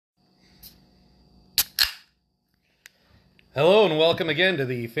Hello and welcome again to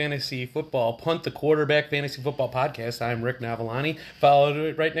the Fantasy Football Punt the Quarterback Fantasy Football Podcast. I'm Rick Navalani,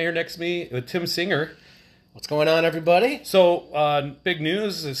 followed right here next to me with Tim Singer. What's going on, everybody? So, big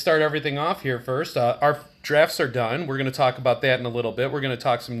news to start everything off here first. Our drafts are done. We're going to talk about that in a little bit. We're going to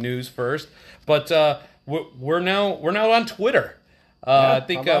talk some news first, but we're now on Twitter. I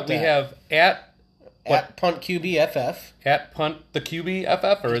think we have at Punt QBFF. At Punt the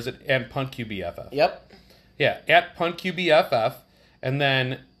QBFF, or is it at Punt QBFF? Yep. Yeah, at Punt QBFF, and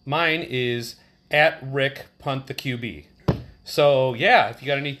then mine is at Rick Punt the QB. So yeah, if you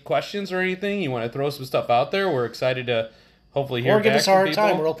got any questions or anything, you want to throw some stuff out there, we're excited to hopefully hear. Or give back us a hard from people.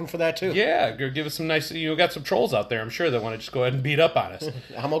 time. We're open for that too. Yeah, give us some nice. Got some trolls out there, I'm sure, that want to just go ahead and beat up on us.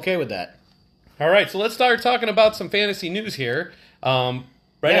 I'm okay with that. All right, so let's start talking about some fantasy news here.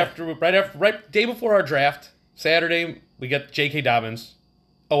 Right day before our draft, Saturday, we got J.K. Dobbins,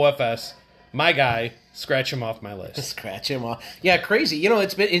 OFS, my guy. Scratch him off my list. Scratch him off. Yeah, crazy. And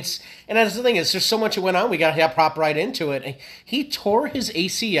that's the thing is, there's so much that went on. We got to hop right into it. He tore his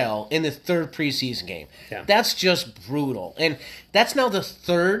ACL in the third preseason game. Yeah. That's just brutal. And that's now the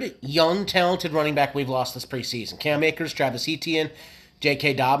third young, talented running back we've lost this preseason. Cam Akers, Travis Etienne,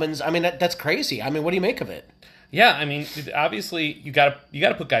 J.K. Dobbins. I mean, that's crazy. I mean, what do you make of it? Yeah, I mean, obviously you got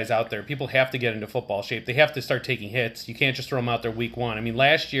to put guys out there. People have to get into football shape. They have to start taking hits. You can't just throw them out there week one. I mean,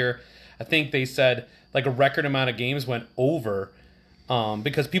 last year I think they said like a record amount of games went over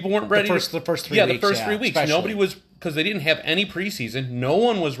because people weren't ready. The first 3 weeks. The first 3 weeks. Especially. Nobody was, because they didn't have any preseason. No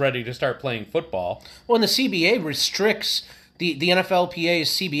one was ready to start playing football. Well, and the CBA restricts, the NFLPA's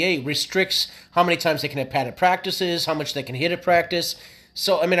CBA restricts how many times they can have padded practices, how much they can hit at practice.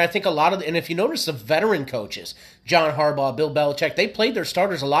 So, I mean, I think a lot of, and if you notice the veteran coaches, John Harbaugh, Bill Belichick, they played their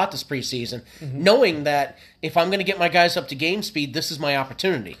starters a lot this preseason, knowing that if I'm going to get my guys up to game speed, this is my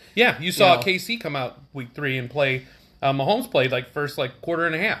opportunity. Yeah, you saw KC come out week 3 and play. Mahomes played first quarter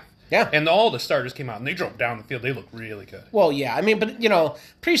and a half. Yeah. And all the starters came out and they drove down the field. They looked really good. Well, yeah. I mean, but,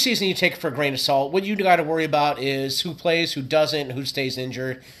 preseason you take it for a grain of salt. What you got to worry about is who plays, who doesn't, who stays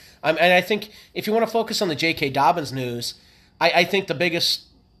injured. And I think if you want to focus on the J.K. Dobbins news, I think the biggest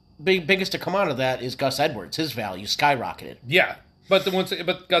to come out of that is Gus Edwards. His value skyrocketed. Yeah, but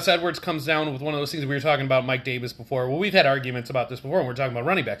Gus Edwards comes down with one of those things we were talking about Mike Davis before. Well, we've had arguments about this before when we're talking about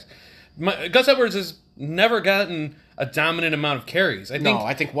running backs. Gus Edwards has never gotten a dominant amount of carries. I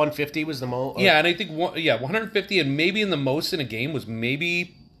think 150 was the most. Yeah, and I think 150, and maybe in the most in a game was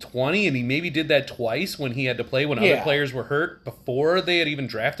maybe 20, and he maybe did that twice when he had to play when other players were hurt before they had even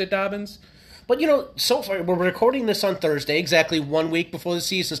drafted Dobbins. But, so far, we're recording this on Thursday, exactly 1 week before the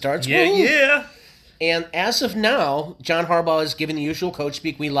season starts. Yeah, Woo! yeah. And as of now, John Harbaugh is giving the usual coach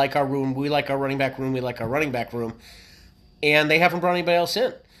speak. We like our room. We like our running back room. We like our running back room. And they haven't brought anybody else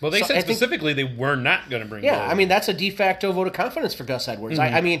in. Well, they said specifically they were not going to bring. Yeah, I mean, that's a de facto vote of confidence for Gus Edwards.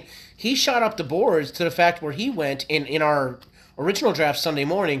 I mean, he shot up the boards to the fact where he went in our original draft Sunday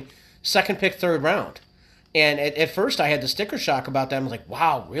morning, second pick, third round. And at first I had the sticker shock about that. I was like,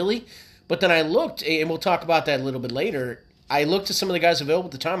 wow, really? But then I looked, and we'll talk about that a little bit later. I looked at some of the guys available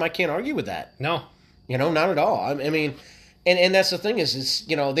at the time. I can't argue with that. No. Not at all. I mean, and that's the thing is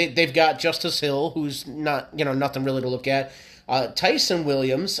they've got Justice Hill, who's not, nothing really to look at. Tyson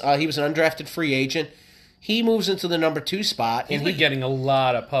Williams, he was an undrafted free agent. He moves into the number 2 spot. He's been getting a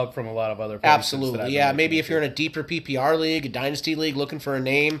lot of pub from a lot of other places. Absolutely, yeah. Maybe if you're in a deeper PPR league, a dynasty league, looking for a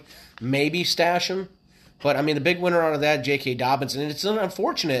name, maybe stash him. But, I mean, the big winner out of that, J.K. Dobbins, and it's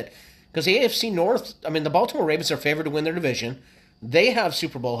unfortunate because the AFC North, I mean, the Baltimore Ravens are favored to win their division. They have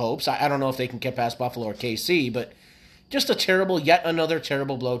Super Bowl hopes. I don't know if they can get past Buffalo or KC, but just yet another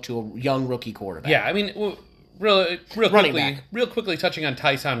terrible blow to a young rookie quarterback. Yeah, I mean, real quickly touching on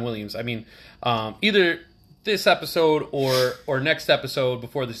Tyson Williams. I mean, either this episode or next episode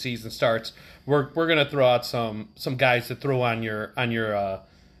before the season starts, we're gonna throw out some guys to throw on your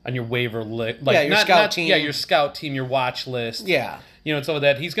waiver list, your scout team. Yeah, your scout team, your watch list. Yeah. And some of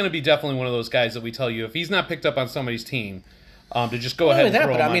that. He's going to be definitely one of those guys that we tell you if he's not picked up on somebody's team, to just go ahead and throw him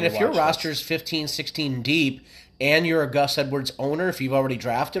on your watch list. If your roster's 15, 16 deep and you're a Gus Edwards owner, if you've already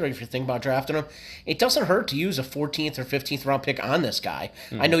drafted or if you're thinking about drafting him, it doesn't hurt to use a 14th or 15th round pick on this guy.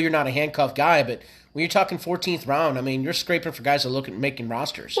 I know you're not a handcuff guy, but when you're talking 14th round, I mean, you're scraping for guys that look at making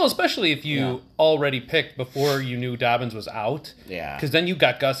rosters. Well, especially if you already picked before you knew Dobbins was out. Yeah. Because then you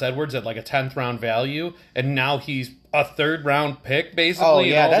got Gus Edwards at a 10th round value, and now he's a 3rd round pick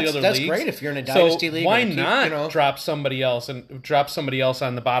basically in all the other leagues. That's great if you're in a dynasty league. Why not drop somebody else on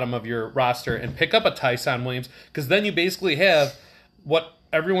the bottom of your roster and pick up a Tyson Williams? Because then you basically have what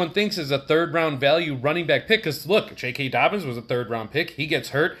everyone thinks is a third-round value running back pick. Because, look, J.K. Dobbins was a third-round pick. He gets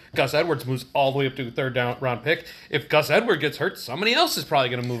hurt. Gus Edwards moves all the way up to a third-round pick. If Gus Edwards gets hurt, somebody else is probably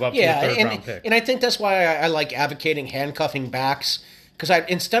going to move up to a third-round pick. And I think that's why I like advocating handcuffing backs. Because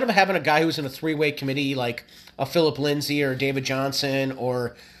instead of having a guy who's in a three-way committee like a Philip Lindsay or David Johnson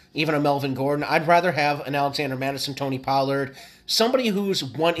or even a Melvin Gordon, I'd rather have an Alexander Madison, Tony Pollard, somebody who's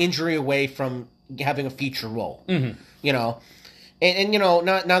one injury away from having a feature role. Mm-hmm. You know? And you know,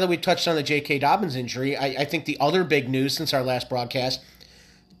 now that we touched on the J.K. Dobbins injury, I think the other big news since our last broadcast,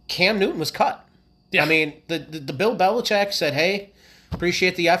 Cam Newton was cut. Yeah. I mean, the Bill Belichick said, hey,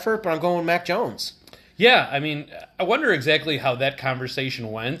 appreciate the effort, but I'm going with Mac Jones. Yeah, I mean, I wonder exactly how that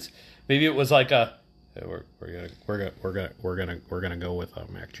conversation went. Maybe it was like a we're gonna go with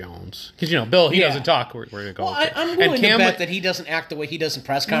Mac Jones because Bill he doesn't talk. We're gonna go. Well, with I'm willing to bet that he doesn't act the way he does in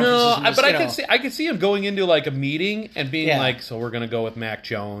press conferences. No, but I could see him going into like a meeting and being like, so we're gonna go with Mac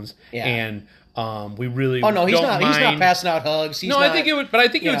Jones, and we really. Oh no, he's not. He's not passing out hugs. I think it would. But I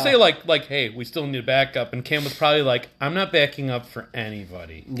think he would say like, hey, we still need a backup, and Cam was probably like, I'm not backing up for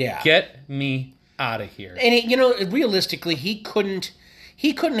anybody. Yeah, get me out of here. And realistically, he couldn't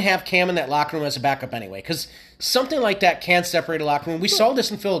have Cam in that locker room as a backup anyway, because something like that can separate a locker room. We saw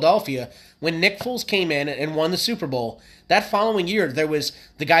this in Philadelphia when Nick Foles came in and won the Super Bowl. That following year, there was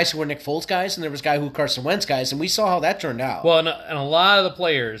the guys who were Nick Foles guys, and there was guys who were Carson Wentz guys, and we saw how that turned out. Well, and a lot of the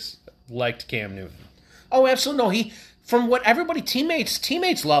players liked Cam Newton. Oh, absolutely. No, from what everybody,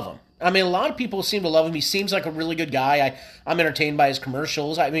 teammates love him. I mean, a lot of people seem to love him. He seems like a really good guy. I'm entertained by his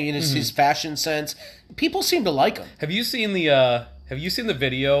commercials. I mean, his fashion sense. People seem to like him. Have you seen the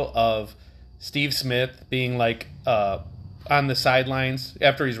video of Steve Smith being like on the sidelines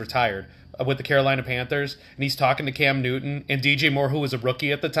after he's retired with the Carolina Panthers, and he's talking to Cam Newton and DJ Moore, who was a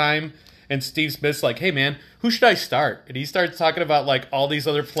rookie at the time, and Steve Smith's like, "Hey man, who should I start?" And he starts talking about like all these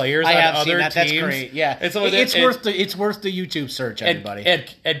other players on other teams. That's great. Yeah, it's worth the YouTube search, everybody.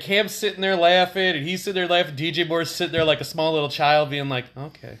 And Cam's sitting there laughing, and he's sitting there laughing. DJ Moore's sitting there like a small little child, being like,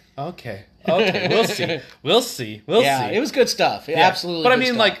 "Okay, we'll see. Yeah, it was good stuff. Yeah, absolutely. But I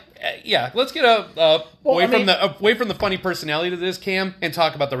mean, stuff. Let's get away from the funny personality to this, Cam, and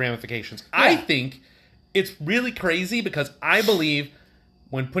talk about the ramifications. Yeah. I think it's really crazy because I believe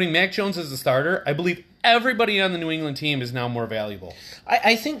when putting Mac Jones as the starter, I believe everybody on the New England team is now more valuable.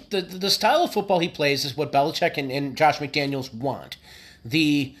 I think the style of football he plays is what Belichick and Josh McDaniels want.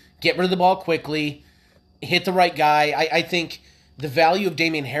 The get rid of the ball quickly, hit the right guy. I think the value of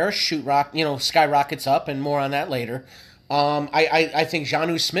Damian Harris skyrockets up, and more on that later. I think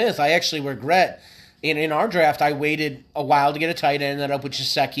Jonnu Smith, I actually regret. In our draft, I waited a while to get a tight end, ended up with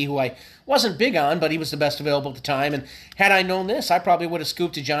Gesicki, who I wasn't big on, but he was the best available at the time. And had I known this, I probably would have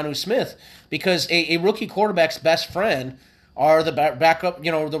scooped to Jonnu Smith, because a rookie quarterback's best friend are the backup,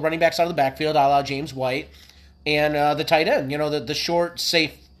 the running backs out of the backfield, a la James White, and the tight end, the short,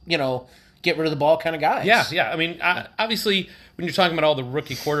 safe, get rid of the ball kind of guys. Yeah. I mean, obviously, when you're talking about all the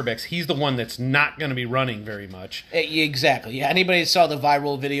rookie quarterbacks, he's the one that's not going to be running very much. Exactly. Yeah. Anybody saw the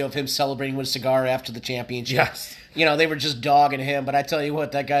viral video of him celebrating with a cigar after the championship? Yes. They were just dogging him, but I tell you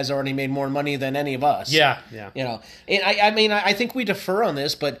what, that guy's already made more money than any of us. Yeah. And I think we defer on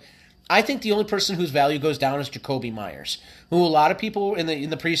this, but I think the only person whose value goes down is Jakobi Meyers, who a lot of people in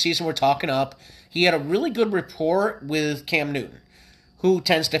the preseason were talking up. He had a really good rapport with Cam Newton, who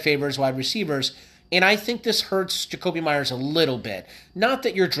tends to favor his wide receivers. And I think this hurts Jakobi Meyers a little bit. Not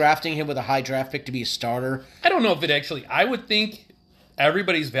that you're drafting him with a high draft pick to be a starter. I don't know if it actually... I would think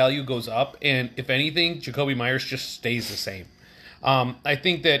everybody's value goes up, and if anything, Jakobi Meyers just stays the same. I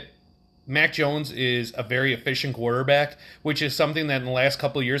think that Mac Jones is a very efficient quarterback, which is something that in the last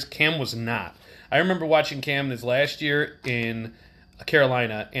couple of years, Cam was not. I remember watching Cam his last year in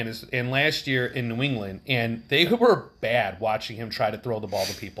Carolina and last year in New England, and they were bad watching him try to throw the ball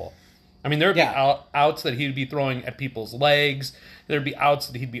to people. I mean, there would be outs that he would be throwing at people's legs. There would be outs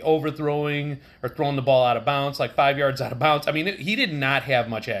that he'd be overthrowing or throwing the ball out of bounds, like 5 yards out of bounds. I mean, he did not have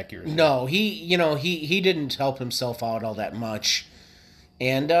much accuracy. No, he didn't help himself out all that much,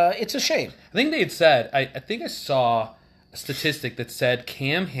 and it's a shame. I think they had said, I think I saw a statistic that said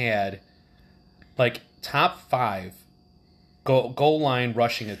Cam had like top 5 goal line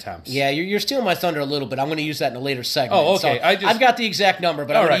rushing attempts. Yeah, you're stealing my thunder a little bit. I'm going to use that in a later segment. Oh, okay. So I've got the exact number,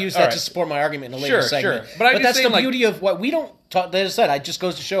 but I'm going to use that to support my argument in a later segment. Sure. But that's the beauty of what we don't talk. As I said, it just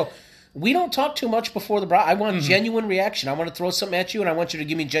goes to show we don't talk too much before the I want genuine reaction. I want to throw something at you, and I want you to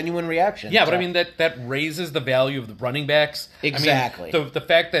give me genuine reaction. Yeah, but I mean, that raises the value of the running backs. Exactly. I mean, the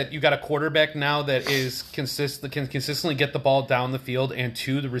fact that you got a quarterback now that is can consistently get the ball down the field and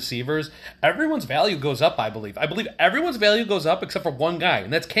to the receivers, everyone's value goes up, I believe. I believe everyone's value goes up except for one guy,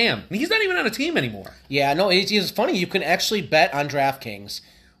 and that's Cam. And he's not even on a team anymore. Yeah, no, it's funny. You can actually bet on DraftKings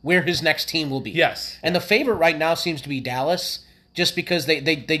where his next team will be. Yes. And the favorite right now seems to be Dallas, just because they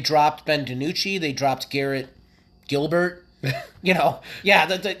dropped Ben DiNucci, they dropped Garrett Gilbert.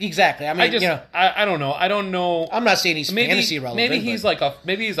 Exactly. I mean, I don't know. I don't know. I'm not saying he's fantasy relevant. Maybe he's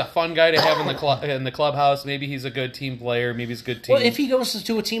maybe he's a fun guy to have in the clubhouse. Maybe he's a good team player. Maybe he's a good team. Well, if he goes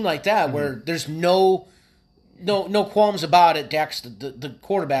to a team like that where there's no qualms about it, Dak's the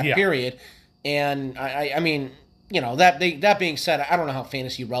quarterback, period. And I mean, that being said, I don't know how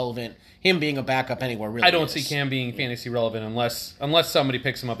fantasy relevant him being a backup anywhere really I don't is. see Cam being fantasy relevant unless somebody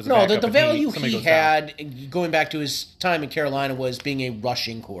picks him up as a no, backup. the value he had going back to his time in Carolina was being a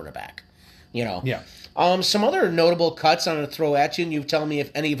rushing quarterback. Yeah. Some other notable cuts I'm going to throw at you, and you tell me if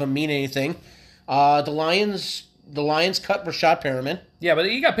any of them mean anything. The Lions cut Rashad Perriman. Yeah, but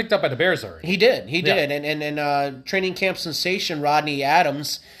he got picked up by the Bears already. He did. And training camp sensation Rodney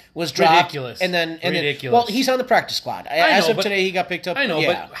Adams was dropped. Ridiculous. And then Ridiculous. He's on the practice squad. Today, he got picked up. I know,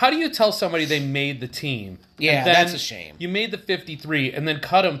 but how do you tell somebody they made the team? Yeah, that's a shame. You made the 53 and then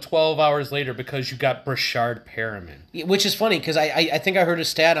cut him 12 hours later because you got Rashad Perriman. Which is funny because I think I heard a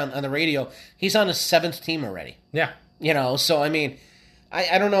stat on the radio. He's on his 7th team already. Yeah. So I mean,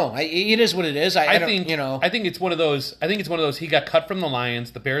 I don't know. It is what it is. I think it's one of those. He got cut from the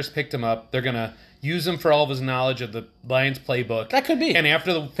Lions. The Bears picked him up. They're gonna use him for all of his knowledge of the Lions playbook. That could be. And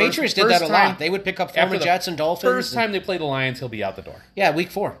after the Patriots did that a lot. They would pick up former Jets and Dolphins. First time they play the Lions, he'll be out the door. Yeah,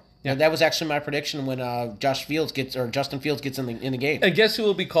 week 4. Yeah, that was actually my prediction when Justin Fields gets in the game. And guess who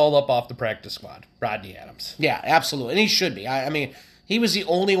will be called up off the practice squad? Rodney Adams. Yeah, absolutely, and he should be. I mean. He was the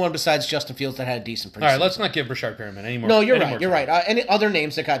only one besides Justin Fields that had a decent preseason. All right, let's not give Rashad Perriman any more. No, you're right. Any other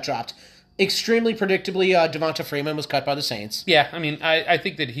names that got dropped? Extremely predictably, Devonta Freeman was cut by the Saints. Yeah, I mean, I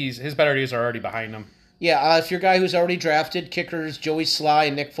think that his better days are already behind him. Yeah, if your guy who's already drafted, kickers Joey Sly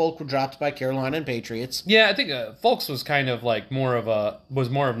and Nick Folk were dropped by Carolina and Patriots. Yeah, I think Folks was kind of like more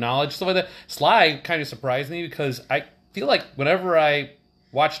of knowledge stuff like that. Sly kind of surprised me because I feel like whenever I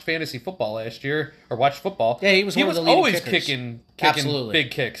watched fantasy football last year, or watched football. Yeah, he was one of the leading always kickers. kicking Absolutely. big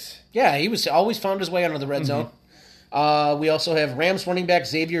kicks. Yeah, he was always found his way under the red zone. We also have Rams running back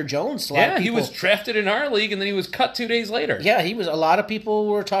Xavier Jones. He was drafted in our league, and then he was cut 2 days later. Yeah, he was. A lot of people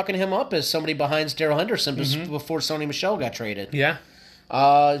were talking him up as somebody behind Darrell Henderson before Sony Michel got traded. Yeah.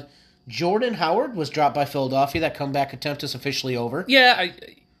 Jordan Howard was dropped by Philadelphia. That comeback attempt is officially over. Yeah,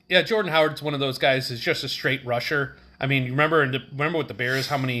 Jordan Howard's one of those guys who's just a straight rusher. I mean, remember with the Bears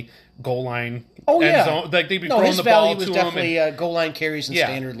how many goal line? Zone, like they'd be throwing the ball to him. His value was definitely goal line carries in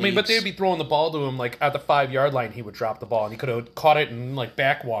standard leagues. I mean, but they'd be throwing the ball to him like at the 5-yard line. He would drop the ball, and he could have caught it and like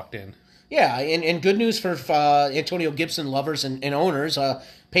back walked in. Yeah, and good news for Antonio Gibson lovers and owners.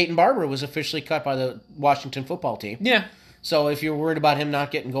 Peyton Barber was officially cut by the Washington football team. Yeah. So if you're worried about him not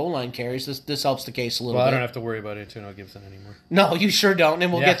getting goal line carries, this helps the case a little bit. Well, I don't have to worry about Antonio Gibson anymore. No, you sure don't,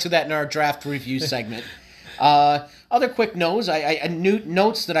 and we'll get to that in our draft review segment. Other quick notes,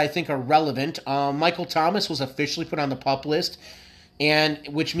 notes that I think are relevant. Michael Thomas was officially put on the PUP list, and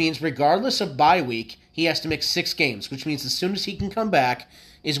which means regardless of bye week, he has to miss 6 games, which means as soon as he can come back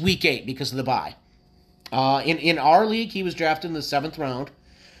is week 8 because of the bye. In our league, he was drafted in the 7th round.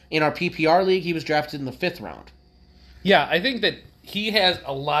 In our PPR league, he was drafted in the 5th round. Yeah, I think that he has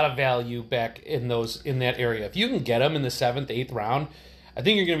a lot of value back in that area. If you can get him in the 7th, 8th round, I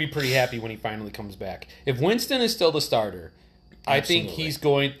think you're going to be pretty happy when he finally comes back. If Winston is still the starter, Absolutely. I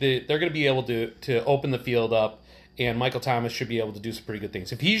think they're going to be able to open the field up, and Michael Thomas should be able to do some pretty good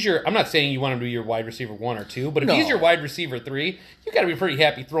things. If he's I'm not saying you want him to be your wide receiver 1 or 2, but if he's your wide receiver 3, you got to be pretty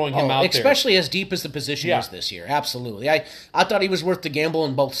happy throwing him out there. Especially as deep as the position is this year. Absolutely. I thought he was worth the gamble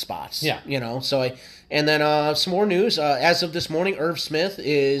in both spots. Yeah. And then some more news. As of this morning, Irv Smith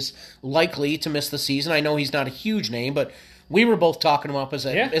is likely to miss the season. I know he's not a huge name, but we were both talking him up as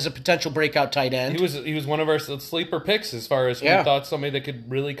a potential breakout tight end. He was one of our sleeper picks as far as we thought somebody that could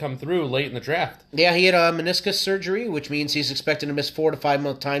really come through late in the draft. Yeah, he had a meniscus surgery, which means he's expected to miss 4 to 5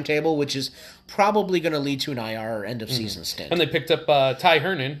 month timetable, which is probably going to lead to an IR or end of season stint. And they picked up Ty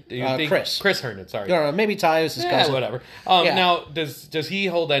Herndon. Chris Herndon. Sorry. No, maybe Ty is his cousin. Whatever. Now, does he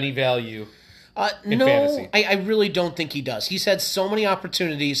hold any value? No, fantasy? I really don't think he does. He's had so many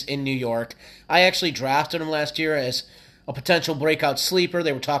opportunities in New York. I actually drafted him last year as a potential breakout sleeper.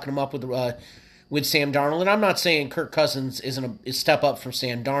 They were talking him up with with Sam Darnold. And I'm not saying Kirk Cousins isn't a step up from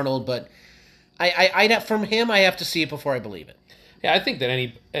Sam Darnold, but from him, I have to see it before I believe it. Yeah, I think that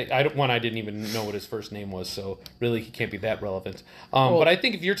I didn't even know what his first name was, so really he can't be that relevant. But I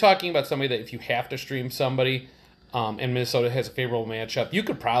think if you're talking about somebody that if you have to stream somebody, and Minnesota has a favorable matchup, you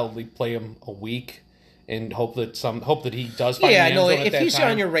could probably play him a week and hope that he does find yeah, the end zone at if that he's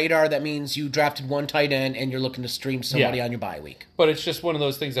time. on your radar, that means you drafted one tight end and you're looking to stream somebody on your bye week. But it's just one of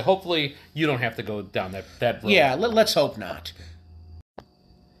those things that hopefully you don't have to go down that road. Yeah, let's hope not.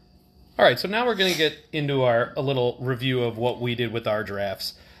 All right, so now we're going to get into a little review of what we did with our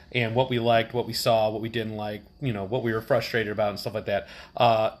drafts and what we liked, what we saw, what we didn't like, what we were frustrated about and stuff like that.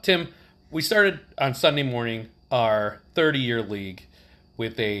 Tim, we started on Sunday morning our 30-year league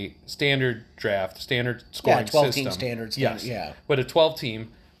with a standard draft, standard scoring system. 12-team standards. Yes, yeah. With a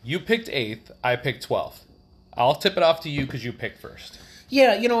 12-team. You picked 8th, I picked 12th. I'll tip it off to you because you picked first.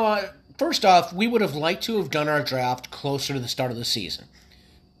 Yeah, first off, we would have liked to have done our draft closer to the start of the season.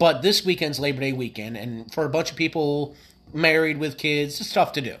 But this weekend's Labor Day weekend, and for a bunch of people married with kids, it's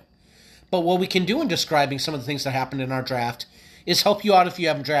tough to do. But what we can do in describing some of the things that happened in our draft is help you out if you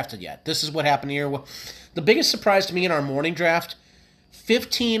haven't drafted yet. This is what happened here. The biggest surprise to me in our morning draft,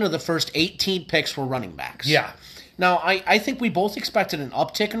 15 of the first 18 picks were running backs. Yeah. Now, I think we both expected an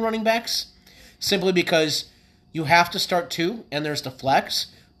uptick in running backs, simply because you have to start 2, and there's the flex.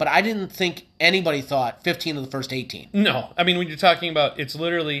 But I didn't think anybody thought 15 of the first 18. No. I mean, when you're talking about, it's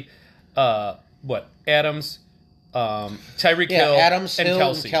literally, Adams, Tyreek Hill, Adams, and Hill,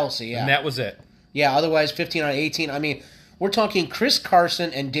 Kelsey. and Kelsey, yeah. And that was it. Yeah, otherwise 15 out of 18. I mean, we're talking Chris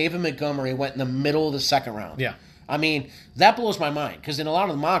Carson and David Montgomery went in the middle of the second round. Yeah. I mean, that blows my mind, because in a lot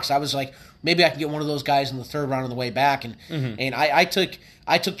of the mocks, I was like, maybe I can get one of those guys in the third round on the way back. And and I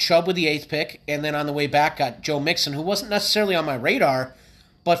took Chubb with the 8th pick, and then on the way back got Joe Mixon, who wasn't necessarily on my radar,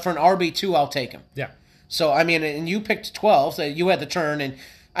 but for an RB2, I'll take him. Yeah. So, I mean, and you picked 12, you had the turn, and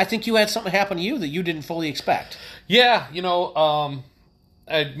I think you had something happen to you that you didn't fully expect. Yeah,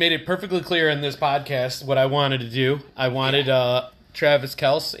 I made it perfectly clear in this podcast what I wanted to do. I wanted Travis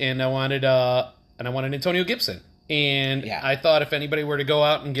Kelce, and I wanted Antonio Gibson. And I thought if anybody were to go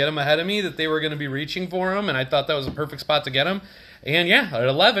out and get him ahead of me, that they were going to be reaching for him, and I thought that was a perfect spot to get him. And at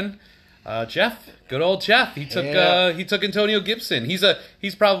 11, Jeff, good old Jeff, he took Antonio Gibson.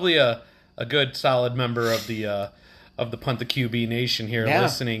 He's probably a good solid member of the Punt the QB Nation here,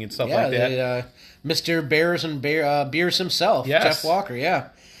 listening and stuff like that. Mr. Bears and Beers himself, Jeff Walker. Yeah,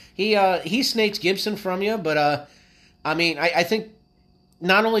 he snakes Gibson from you, but I mean, I think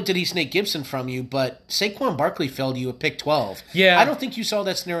not only did he snake Gibson from you, but Saquon Barkley fell to you at pick 12. Yeah, I don't think you saw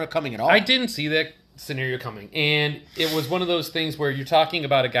that scenario coming at all. I didn't see that scenario coming, and it was one of those things where you're talking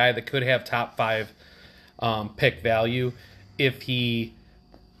about a guy that could have top 5 pick value if he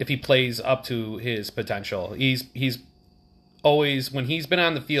plays up to his potential. He's always, when he's been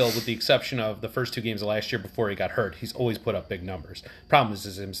on the field, with the exception of the first 2 games of last year before he got hurt, he's always put up big numbers. Problem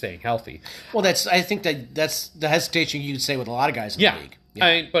is him staying healthy. Well, I think that's the hesitation you'd say with a lot of guys in the league.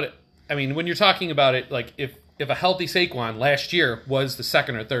 Yeah. I mean, when you're talking about it, like if a healthy Saquon last year was the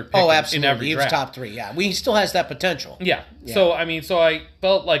 2nd or 3rd pick in every draft. He was top 3, yeah. He still has that potential. Yeah. So I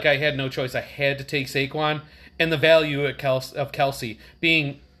felt like I had no choice. I had to take Saquon, and the value of Kelsey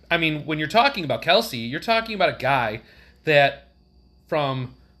being, I mean, when you're talking about Kelsey, you're talking about a guy that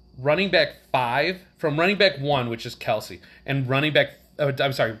from running back 1, which is Kelsey, and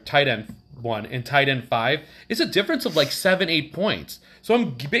tight end 1 and tight end 5, is a difference of like 7-8 points. So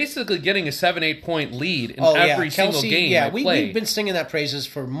I'm basically getting a 7-8 point lead in every single game. Yeah, we've been singing that praises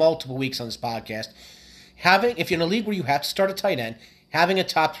for multiple weeks on this podcast. If you're in a league where you have to start a tight end, having a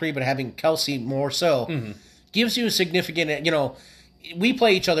top 3, but having Kelsey more so, gives you a significant, we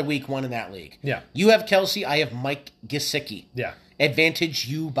play each other week 1 in that league. Yeah. You have Kelsey, I have Mike Gesicki. Yeah. Advantage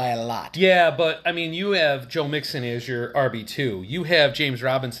you by a lot. Yeah, but, I mean, you have Joe Mixon as your RB2. You have James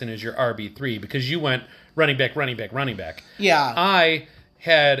Robinson as your RB3 because you went running back. Yeah. I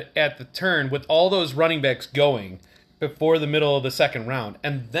had, at the turn, with all those running backs going before the middle of the second round,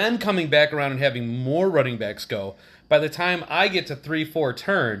 and then coming back around and having more running backs go, by the time I get to 3-4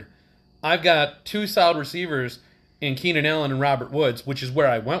 turn, I've got 2 solid receivers in Keenan Allen and Robert Woods, which is where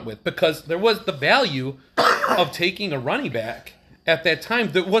I went with, because there was the value of taking a running back at that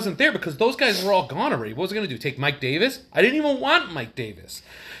time that wasn't there because those guys were all gone already. What was I going to do, take Mike Davis? I didn't even want Mike Davis.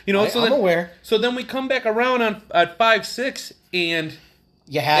 I'm aware. So then we come back around at 5-6, and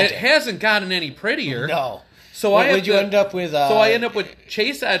it hasn't gotten any prettier. No. So what did you end up with? So I end up with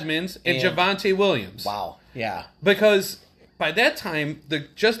Chase Edmonds and Javonte Williams. Wow. Yeah. Because by that time,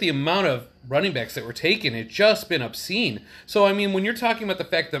 just the amount of running backs that were taken, it's just been obscene. So, I mean, when you're talking about the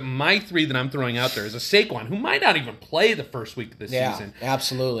fact that my 3 that I'm throwing out there is a Saquon, who might not even play the first week of the season. Yeah,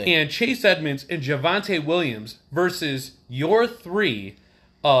 absolutely. And Chase Edmonds and Javonte Williams versus your 3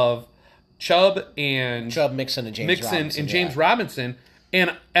 of Chubb, Mixon, and James Robinson.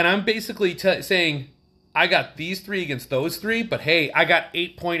 And I'm basically saying, I got these 3 against those 3, but hey, I got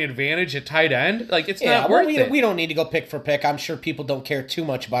 8-point advantage at tight end. Like, it's not worth it. We don't need to go pick for pick. I'm sure people don't care too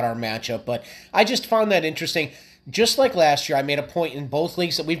much about our matchup, but I just found that interesting. Just like last year, I made a point in both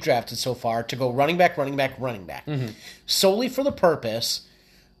leagues that we've drafted so far to go running back. Solely for the purpose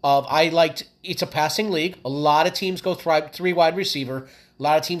of it's a passing league. A lot of teams go 3 wide receiver. A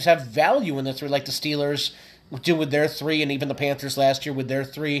lot of teams have value in the 3, like the Steelers do with their 3, and even the Panthers last year with their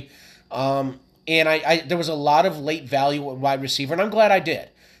 3. And I there was a lot of late value at wide receiver, and I'm glad I did.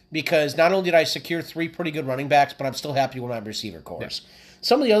 Because not only did I secure 3 pretty good running backs, but I'm still happy with my receiver course. Yeah.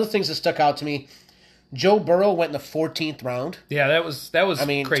 Some of the other things that stuck out to me, Joe Burrow went in the 14th round. Yeah, that was I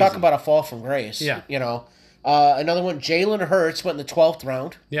mean, crazy. Talk about a fall from grace. Yeah. Another one, Jalen Hurts went in the 12th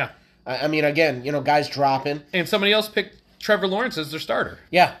round. Yeah. I mean, again, guys dropping. And somebody else picked Trevor Lawrence as their starter.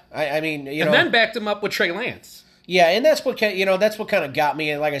 Yeah. I mean, and then backed him up with Trey Lance. Yeah, and that's what kind of got me.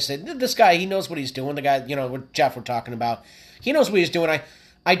 And like I said, this guy, he knows what he's doing. The guy, what Jeff we're talking about, he knows what he's doing.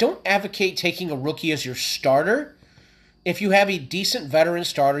 I don't advocate taking a rookie as your starter. If you have a decent veteran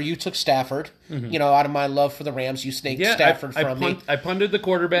starter, you took Stafford. Out of my love for the Rams, you snaked Stafford from me. I punted the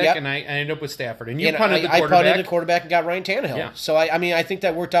quarterback, and I ended up with Stafford. And you punted the quarterback. I punted the quarterback and got Ryan Tannehill. Yeah. So, I think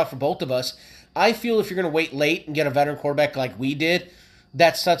that worked out for both of us. I feel if you're going to wait late and get a veteran quarterback like we did,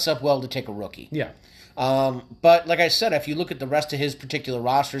 that sets up well to take a rookie. Yeah. But like I said, if you look at the rest of his particular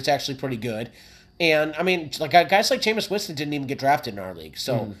roster, it's actually pretty good. And I mean, like guys like Jameis Winston didn't even get drafted in our league,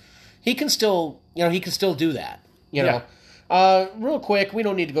 so he can still, do that. Real quick, we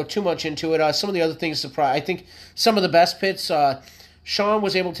don't need to go too much into it. Some of the other things, I think some of the best picks. Sean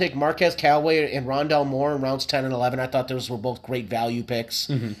was able to take Marquez Callaway and Rondell Moore in rounds 10 and 11. I thought those were both great value picks.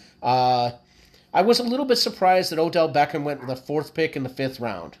 I was a little bit surprised that Odell Beckham went with the 4th pick in the 5th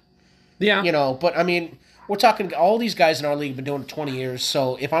round. Yeah. But I mean, we're talking, all these guys in our league have been doing it 20 years,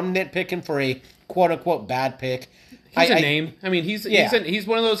 so if I'm nitpicking for a quote-unquote bad pick... He's a name. I mean, he's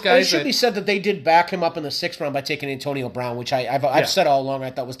one of those guys. It should be said that they did back him up in the 6th round by taking Antonio Brown, which I've said all along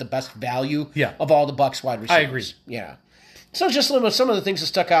I thought was the best value of all the Bucs wide receivers. I agree. Yeah. So just some of the things that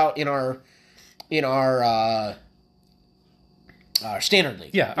stuck out in our standard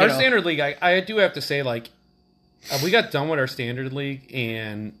league. Yeah, our standard league, I do have to say, we got done with our standard league,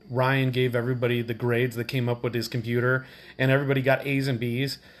 and Ryan gave everybody the grades that came up with his computer, and everybody got A's and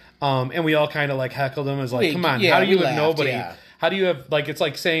B's. And we all kind of heckled him as come on, how do you have nobody? Yeah. How do you have it's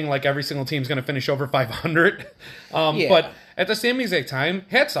like saying every single team's going to finish over 500? But at the same exact time,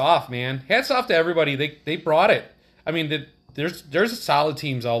 hats off, man. Hats off to everybody. They brought it. I mean, there's solid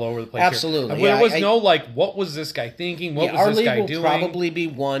teams all over the place. Absolutely. Here. There was no what was this guy thinking? What was this guy doing? Our league will probably be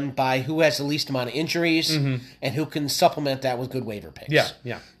won by who has the least amount of injuries and who can supplement that with good waiver picks.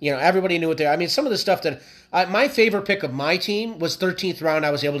 Yeah. Everybody knew it there. I mean, some of the stuff that my favorite pick of my team was 13th round.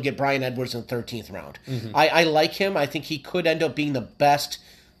 I was able to get Bryan Edwards in the 13th round. I like him. I think he could end up being the best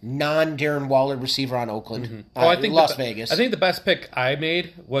non-Darren Waller receiver on Oakland. I think Las Vegas. I think the best pick I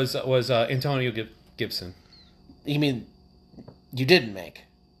made was Antonio Gibson. You mean you didn't make?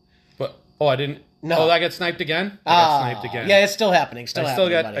 But I didn't. No, I got sniped again. Sniped again. Yeah, it's still happening.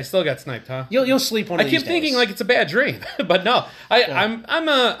 I still got sniped, huh? You'll sleep one of these days. I keep thinking it's a bad dream, but no.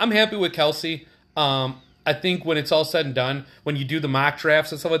 I'm happy with Kelsey. I think when it's all said and done, when you do the mock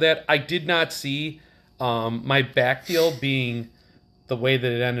drafts and stuff like that, I did not see my backfield being the way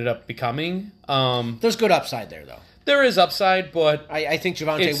that it ended up becoming. There's good upside there, though. There is upside, but I think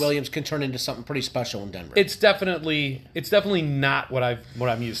Javonte Williams can turn into something pretty special in Denver. It's definitely not what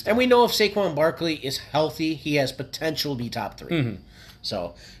I'm used to. And we know if Saquon Barkley is healthy, he has potential to be top 3.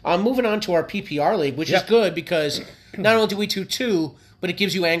 So, moving on to our PPR league, which is good because not only do we do 2, but it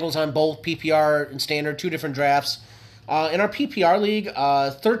gives you angles on both PPR and standard, 2 different drafts. In our PPR league,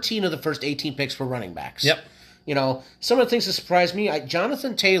 13 of the first 18 picks were running backs. Yep. Some of the things that surprised me,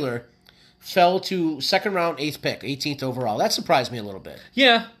 Jonathan Taylor fell to 2nd round, 8th pick, 18th overall. That surprised me a little bit.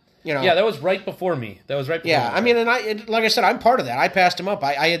 Yeah. Yeah, that was right before me. Yeah, I mean, like I said, I'm part of that. I passed him up.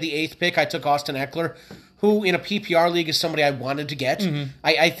 I had the 8th pick. I took Austin Eckler, who in a PPR league is somebody I wanted to get.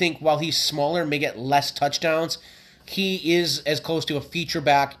 I think while he's smaller, may get less touchdowns, he is as close to a feature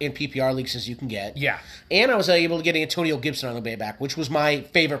back in PPR leagues as you can get. Yeah. And I was able to get Antonio Gibson on the way back, which was my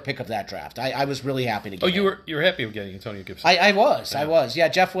favorite pick of that draft. I was really happy to get him. You were happy with getting Antonio Gibson? I was. Yeah,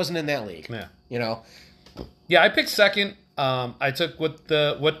 Jeff wasn't in that league. Yeah. Yeah, I picked 2nd. I took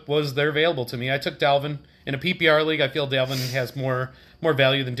what was there available to me. I took Dalvin in a PPR league. I feel Dalvin has more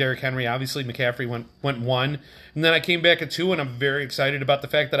value than Derrick Henry. Obviously, McCaffrey went 1, and then I came back at 2, and I'm very excited about the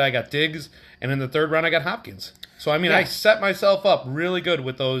fact that I got Diggs, and in the 3rd round I got Hopkins. So I mean, I set myself up really good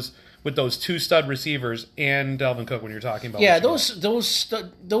with those 2 stud receivers and Dalvin Cook when you're talking about. Yeah,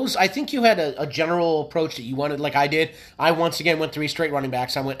 those. I think you had a general approach that you wanted, like I did. I once again went 3 straight running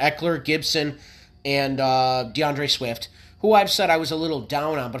backs. I went Eckler, Gibson, and DeAndre Swift, who I've said I was a little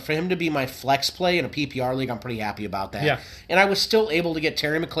down on, but for him to be my flex play in a PPR league, I'm pretty happy about that. Yeah. And I was still able to get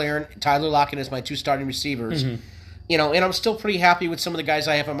Terry McLaurin, Tyler Lockett as my 2 starting receivers. You know, and I'm still pretty happy with some of the guys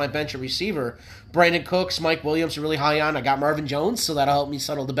I have on my bench at receiver. Brandon Cooks, Mike Williams are really high on. I got Marvin Jones, so that'll help me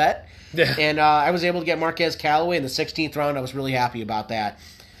settle the bet. Yeah. And I was able to get Marquez Callaway in the 16th round. I was really happy about that.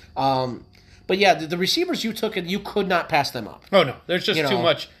 But yeah, the receivers you took, you could not pass them up. Oh no, there's just too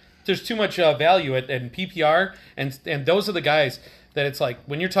much. There's too much value in PPR, and those are the guys that it's like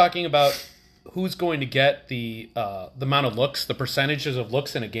when you're talking about who's going to get the amount of looks, the percentages of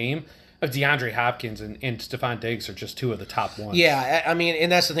looks in a game. DeAndre Hopkins and Stephon Diggs are just 2 of the top ones. Yeah, I mean,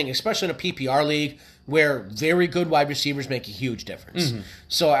 and that's the thing, especially in a PPR league where very good wide receivers make a huge difference.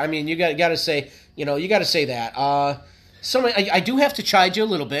 So, I mean, you got to say, that. I do have to chide you a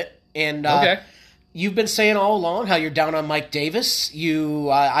little bit, and okay. You've been saying all along how you're down on Mike Davis.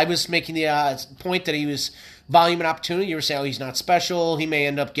 I was making the point that he was volume and opportunity. You were saying, he's not special. He may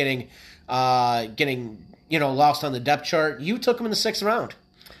end up getting lost on the depth chart. You took him in the 6th round.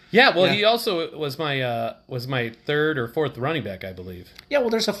 Yeah, well, he also was my 3rd or 4th running back, I believe. Yeah, well,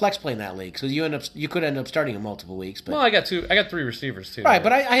 there's a flex play in that league, so you could end up starting in multiple weeks. But well, I got 3 receivers too. Right,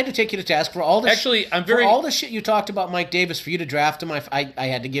 but I had to take you to task for all the for all the shit you talked about Mike Davis for you to draft him. I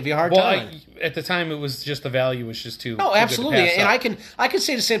had to give you a hard time. At the time, it was just the value was just too. No, absolutely, and I can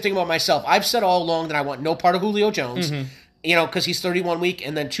say the same thing about myself. I've said all along that I want no part of Julio Jones. Because he's 31 week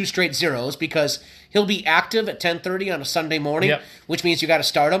and then 2 straight zeros because he'll be active at 10:30 on a Sunday morning, which means you got to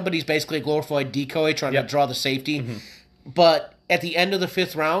start him. But he's basically a glorified decoy trying to draw the safety. But at the end of the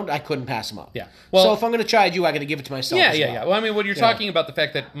 5th round, I couldn't pass him up. Yeah. Well, so if I'm going to chide you, I got to give it to myself. Yeah. Well, I mean, when you're talking about the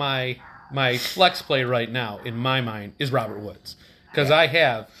fact that my flex play right now in my mind is Robert Woods because I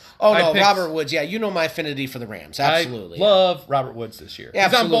have. Oh, no, Robert Woods, you know my affinity for the Rams. Absolutely. I love Robert Woods this year.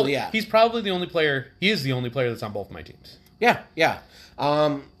 Absolutely, He's probably the only player, he is the only player that's on both my teams. Yeah.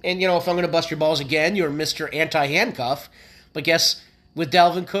 And, if I'm going to bust your balls again, you're Mr. Anti-Handcuff. But guess, with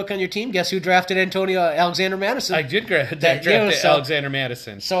Dalvin Cook on your team, guess who drafted Alexander Madison? I did draft Alexander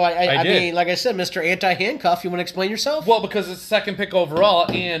Madison. So, I mean, like I said, Mr. Anti-Handcuff, you want to explain yourself? Well, because it's the 2nd pick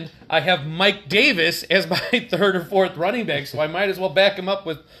overall, and I have Mike Davis as my 3rd or 4th running back, so I might as well back him up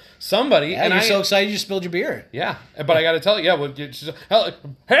with somebody. Yeah, and you're so excited you spilled your beer. Yeah, but I got to tell you,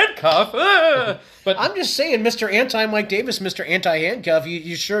 handcuff. But I'm just saying, Mr. Anti-Mike Davis, Mr. Anti-Handcuff,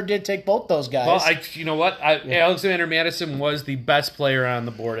 you sure did take both those guys. Well, you know what? Alexander Madison was the best player on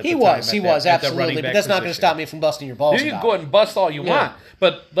the board at the time. He was, at absolutely. But that's not going to stop me from busting your balls. You can go ahead and bust all you want.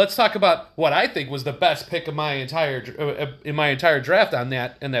 But let's talk about what I think was the best pick of my entire draft in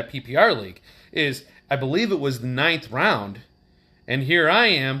that PPR league. I believe it was the 9th round, and here I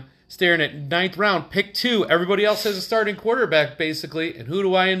am. Staring at 9th round, pick 2. Everybody else has a starting quarterback, basically. And who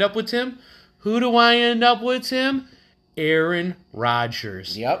do I end up with, Tim? Aaron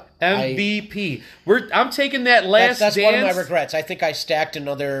Rodgers. Yep. MVP. I'm taking that last that's dance. One of my regrets. I think I stacked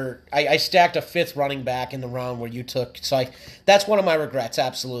I stacked a 5th running back in the round where you took. So that's one of my regrets,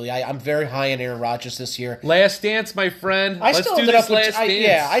 absolutely. I'm very high on Aaron Rodgers this year. Last dance, my friend. I still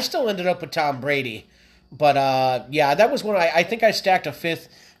ended up with Tom Brady. But, that was one I think I stacked a 5th.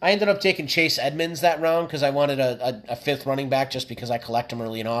 I ended up taking Chase Edmonds that round because I wanted a 5th running back just because I collect them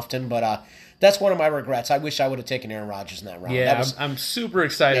early and often. But that's one of my regrets. I wish I would have taken Aaron Rodgers in that round. Yeah, I'm super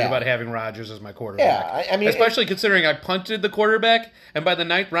excited about having Rodgers as my quarterback. Yeah, I mean, especially considering I punted the quarterback, and by the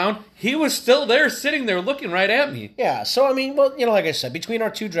 9th round, he was still there, sitting there, looking right at me. Yeah, so I mean, well, like I said, between our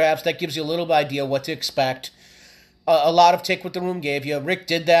 2 drafts, that gives you a little idea what to expect. A lot of take what the room gave you. Rick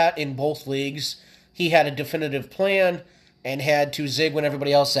did that in both leagues. He had a definitive plan and had to zig when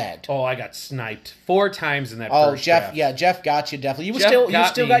everybody else zagged. Oh, I got sniped 4 times in that first draft. Yeah, Jeff got you, definitely. You still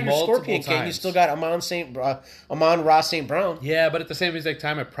got your Scorpion King. You still got Amon-Ra St. Brown. Yeah, but at the same exact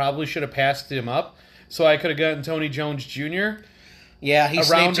time, I probably should have passed him up, so I could have gotten Tony Jones Jr. Yeah, he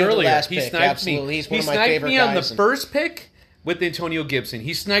sniped you earlier. The last pick. Sniped me. He's one of my favorite guys. He sniped me on the first pick with Antonio Gibson.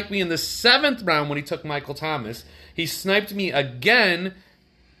 He sniped me in the 7th round when he took Michael Thomas. He sniped me again,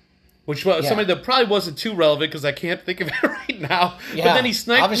 which was somebody that probably wasn't too relevant because I can't think of it right now. Yeah. But then he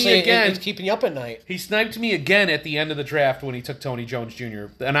sniped me again. It's keeping you up at night. He sniped me again at the end of the draft when he took Tony Jones Jr.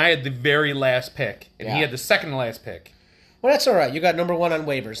 And I had the very last pick, and he had the second to last pick. Well, that's all right. You got number 1 on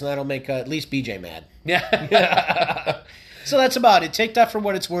waivers, and that'll make at least BJ mad. Yeah. So that's about it. Take that for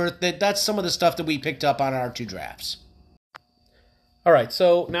what it's worth. That's some of the stuff that we picked up on our 2 drafts. All right,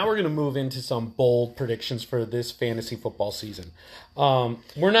 so now we're going to move into some bold predictions for this fantasy football season.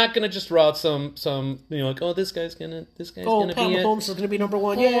 We're not going to just throw out some like, oh, this guy's gonna Pat be Mahomes is going to be number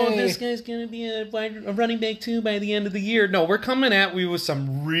 1. oh, Yay! this guy's going to be a running back too by the end of the year. No, we're coming at you with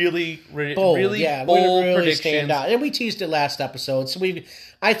some really bold bold predictions. Stand out. And we teased it last episode, so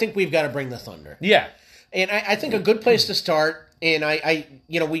I think we've got to bring the thunder. Yeah. And I think a good place to start, and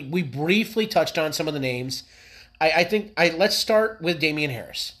we briefly touched on some of the names. I think let's start with Damian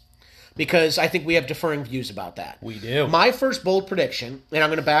Harris, because I think we have differing views about that. We do. My first bold prediction, and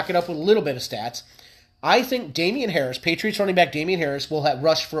I'm going to back it up with a little bit of stats, I think Damian Harris, Patriots running back Damian Harris, will have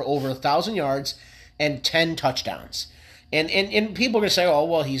rushed for over 1,000 yards and 10 touchdowns. And people are going to say, oh,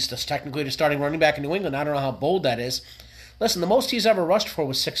 well, he's just technically the starting running back in New England. I don't know how bold that is. Listen, the most he's ever rushed for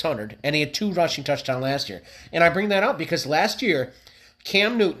was 600, and he had 2 rushing touchdowns last year. And I bring that up because last year,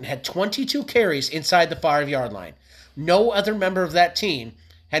 Cam Newton had 22 carries inside the 5-yard line. No other member of that team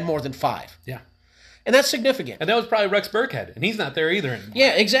had more than 5. Yeah. And that's significant. And that was probably Rex Burkhead, and he's not there either anymore.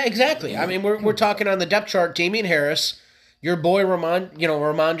 Yeah, exactly. I mean, we're talking on the depth chart, Damian Harris, your boy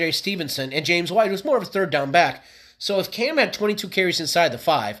Ramondre Stevenson, and James White, who's more of a third down back. So if Cam had 22 carries inside the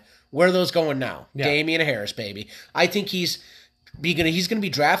 5, where are those going now? Yeah. Damian Harris, baby. I think he's going to be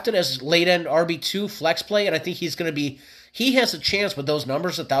drafted as late end RB2 flex play, and I think he has a chance with those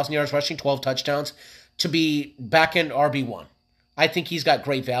numbers, 1,000 yards rushing, 12 touchdowns, to be back end RB1. I think he's got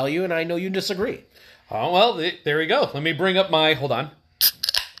great value, and I know you disagree. Oh, well, there we go. Let me bring up hold on.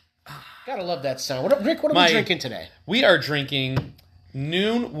 Gotta love that sound. Rick, what are we drinking today? We are drinking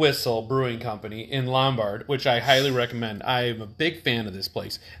Noon Whistle Brewing Company in Lombard, which I highly recommend. I am a big fan of this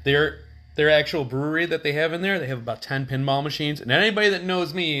place. Their actual brewery that they have in there, they have about 10 pinball machines. And anybody that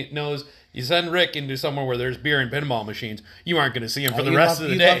knows me knows you send Rick into somewhere where there's beer and pinball machines, you aren't going to see him for the rest of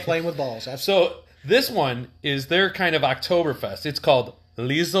the day. You love playing with balls. Absolutely. So this one is their kind of Oktoberfest. It's called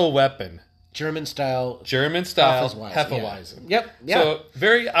Liesel Weapon. German style Hefeweizen. Yeah. Yep. Yeah. So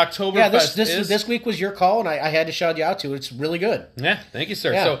very Oktoberfest. Yeah, this week was your call, and I had to shout you out to it. It's really good. Yeah, thank you,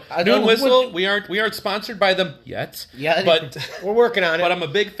 sir. Yeah. So Noon Whistle, we aren't sponsored by them yet. Yeah, but we're working on it. But I'm a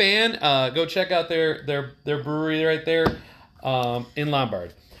big fan. Go check out their brewery right there in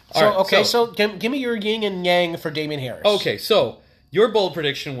Lombard. So give me your yin and yang for Damian Harris. Okay, so your bold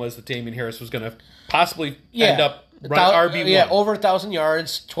prediction was that Damian Harris was going to possibly end up RB1. Yeah, over 1,000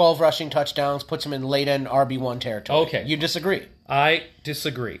 yards, 12 rushing touchdowns, puts him in late-end RB1 territory. Okay. You disagree? I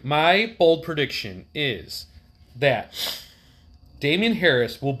disagree. My bold prediction is that Damian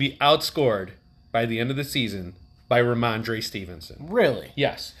Harris will be outscored by the end of the season by Ramondre Stevenson. Really?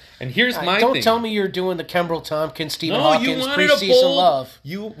 Yes. And here's my thing. Don't tell me you're doing the Kembrell Tompkins, Stephen Hawkins preseason love.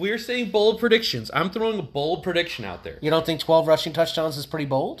 We're saying bold predictions. I'm throwing a bold prediction out there. You don't think 12 rushing touchdowns is pretty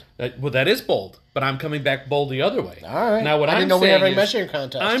bold? That is bold, but I'm coming back bold the other way. All right. Now, I didn't know we had a measuring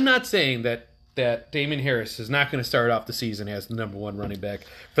contest. I'm not saying that Damian Harris is not going to start off the season as the number 1 running back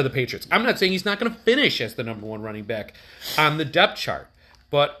for the Patriots. I'm not saying he's not going to finish as the number 1 running back on the depth chart.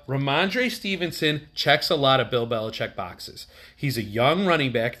 But Ramondre Stevenson checks a lot of Bill Belichick boxes. He's a young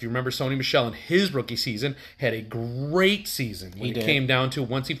running back. If you remember, Sony Michel in his rookie season had a great season when it came down to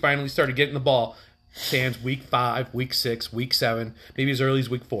once he finally started getting the ball. Stands week 5, week 6, week 7, maybe as early as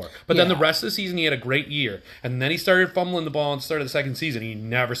week 4. But then the rest of the season, he had a great year. And then he started fumbling the ball and started the second season. He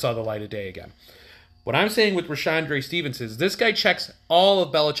never saw the light of day again. What I'm saying with Ramondre Stevenson is this guy checks all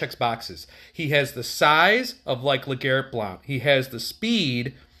of Belichick's boxes. He has the size of like LeGarrette Blount. He has the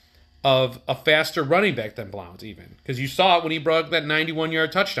speed of a faster running back than Blount even. Because you saw it when he broke that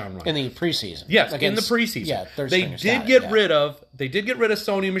 91-yard touchdown run. In the preseason. Yes, in the preseason. Yeah, they did get rid of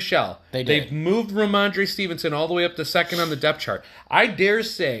Sony Michel. They've moved Ramondre Stevenson all the way up to second on the depth chart. I dare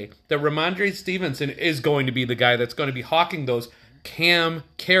say that Ramondre Stevenson is going to be the guy that's going to be hawking those Cam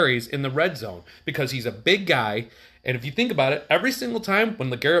carries in the red zone because he's a big guy. And if you think about it, every single time when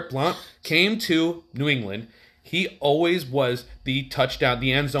LeGarrette Blount came to New England, he always was the touchdown,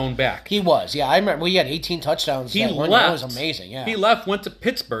 the end zone back. He was, yeah. I remember he had 18 touchdowns. That was amazing, yeah. He left, went to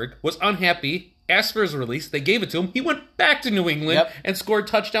Pittsburgh, was unhappy, asked for his release. They gave it to him. He went back to New England and scored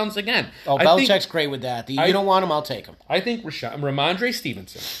touchdowns again. Oh, Belichick's great with that. You don't want him, I'll take him. I think Ramondre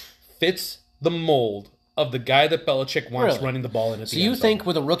Stevenson fits the mold of the guy that Belichick wants running the ball in at the end zone. So you think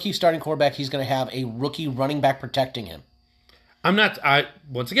with a rookie starting quarterback, he's going to have a rookie running back protecting him? I'm not.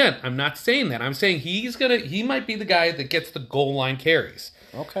 Once again, I'm not saying that. I'm saying he might be the guy that gets the goal line carries.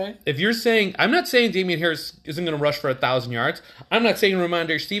 Okay. If you're saying, I'm not saying Damian Harris isn't going to rush for 1,000 yards. I'm not saying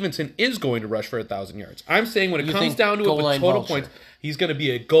Ramondre Stevenson is going to rush for 1,000 yards. I'm saying when it comes down to it with total points, he's going to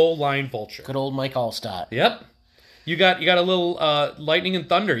be a goal line vulture. Good old Mike Allstott. Yep. You got a little lightning and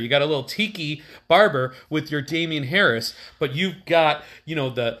thunder. You got a little Tiki Barber with your Damian Harris, but you've got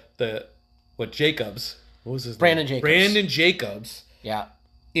Jacobs. What was his Brandon name? Jacobs. Brandon Jacobs. Yeah.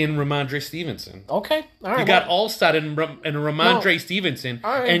 In Ramondre Stevenson. Okay. All right. You got Allstott and Ramondre Stevenson,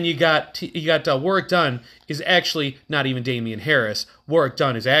 and you got Warrick Dunn is actually not even Damian Harris. Warrick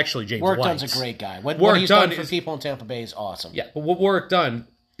Dunn is actually James White. Warrick Dunn's a great guy. What he's done for people in Tampa Bay is awesome. Yeah, but what Warrick Dunn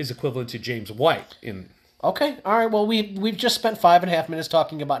is equivalent to James White in. Okay, all right. Well, we've just spent 5.5 minutes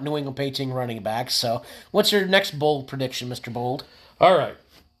talking about New England Patriots running backs. So, what's your next bold prediction, Mr. Bold? All right,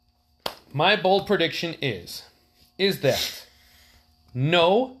 my bold prediction is that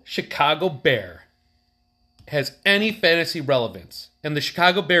no Chicago Bear has any fantasy relevance, and the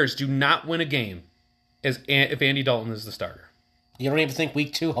Chicago Bears do not win a game if Andy Dalton is the starter. You don't even think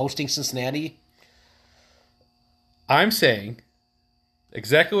Week 2 hosting Cincinnati? I'm saying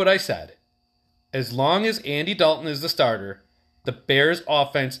exactly what I said. As long as Andy Dalton is the starter, the Bears'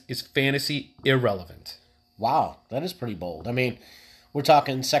 offense is fantasy irrelevant. Wow, that is pretty bold. I mean, we're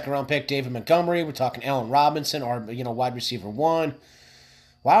talking second-round pick David Montgomery. We're talking Allen Robinson, our wide receiver 1.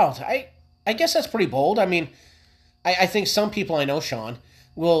 Wow, I guess that's pretty bold. I mean, I think some people I know, Sean,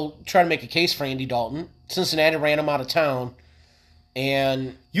 will try to make a case for Andy Dalton. Cincinnati ran him out of town,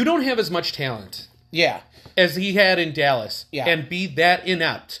 and you don't have as much talent. Yeah. As he had in Dallas, and be that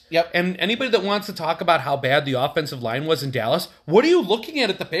inept. Yep. And anybody that wants to talk about how bad the offensive line was in Dallas, what are you looking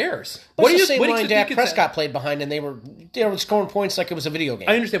at the Bears? What the same line Dak Prescott played behind, and they were scoring points like it was a video game.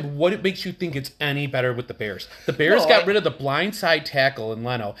 I understand, but what makes you think it's any better with the Bears? The Bears got rid of the blindside tackle in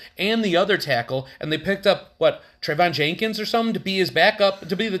Leno and the other tackle, and they picked up Trayvon Jenkins or something to be his backup,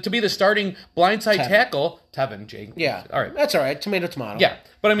 to be the starting blindside tackle. Tevin Jenkins. Yeah. All right. That's all right. Tomato. Yeah.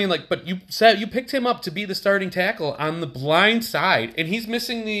 But I mean, but you picked him up to be the starting tackle on the blind side, and he's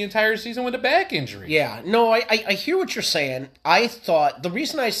missing the entire season with a back injury. Yeah. No, I hear what you're saying. I thought, the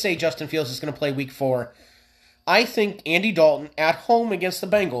reason I say Justin Fields is going to play Week 4, I think Andy Dalton at home against the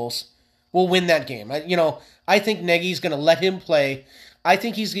Bengals will win that game. I think Nagy's going to let him play. I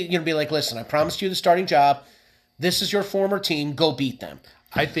think he's going to be like, listen, I promised you the starting job. This is your former team. Go beat them.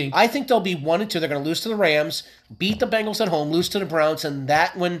 I think they'll be 1-2. They're going to lose to the Rams, beat the Bengals at home, lose to the Browns, and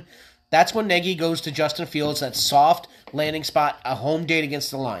that's when Nagy goes to Justin Fields, that soft landing spot, a home date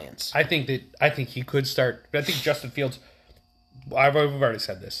against the Lions. I think he could start. I think Justin Fields. I've already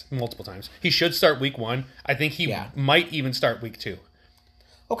said this multiple times. He should start Week 1. I think he might even start Week 2.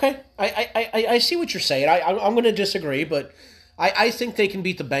 Okay, I see what you're saying. I'm going to disagree, but I think they can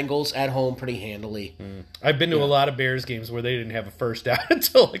beat the Bengals at home pretty handily. I've been to a lot of Bears games where they didn't have a first down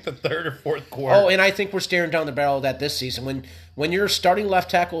until like the third or fourth quarter. Oh, and I think we're staring down the barrel of that this season. When your starting left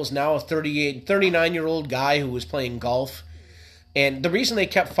tackle is now a 39-year-old guy who was playing golf, and the reason they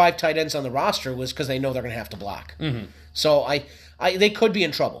kept 5 tight ends on the roster was because they know they're going to have to block. Mm-hmm. So they could be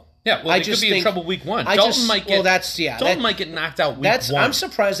in trouble. Yeah, well, they could be in trouble Week 1. Dalton might get knocked out Week 1. I'm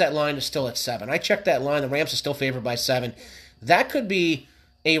surprised that line is still at 7. I checked that line. The Rams are still favored by 7. That could be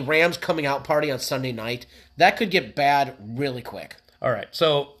a Rams coming out party on Sunday night. That could get bad really quick. All right,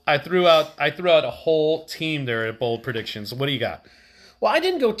 so I threw out a whole team there at bold predictions. What do you got? Well, I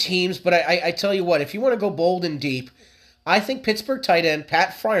didn't go teams, but I tell you what, if you want to go bold and deep, I think Pittsburgh tight end Pat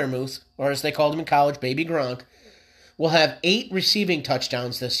Freiermuth, or as they called him in college, Baby Gronk, will have 8 receiving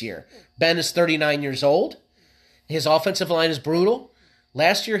touchdowns this year. Ben is 39 years old. His offensive line is brutal.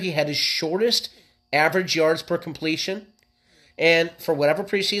 Last year he had his shortest average yards per completion. And for whatever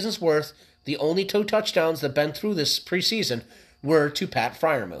preseason's worth, the only 2 touchdowns that Ben threw this preseason were to Pat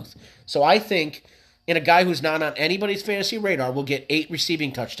Freiermuth. So I think, in a guy who's not on anybody's fantasy radar, will get 8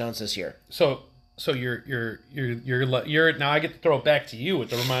 receiving touchdowns this year. So you're now I get to throw it back to you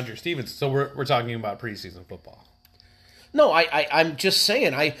with the Ramondre Stevenson. So we're talking about preseason football. No, I'm just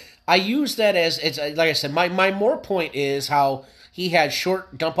saying I use that as like I said. My more point is how he had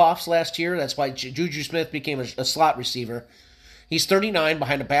short dump offs last year. That's why Juju Smith became a slot receiver. He's 39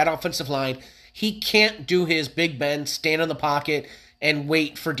 behind a bad offensive line. He can't do his Big Ben, stand in the pocket, and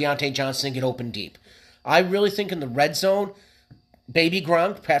wait for Deontay Johnson to get open deep. I really think in the red zone, Baby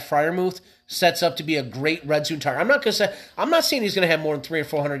Gronk, Pat Freiermuth, sets up to be a great red zone target. I'm not saying he's going to have more than 300 or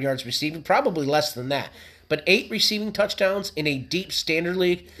 400 yards receiving, probably less than that. But 8 receiving touchdowns in a deep standard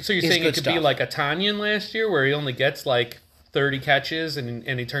league. So you're saying it could be like a Tanyan last year, where he only gets like 30 catches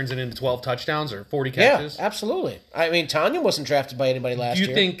and he turns it into 12 touchdowns or 40 catches? Yeah, absolutely. I mean, Tanya wasn't drafted by anybody last year.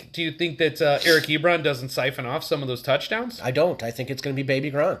 Do you think that Eric Ebron doesn't siphon off some of those touchdowns? I don't. I think it's going to be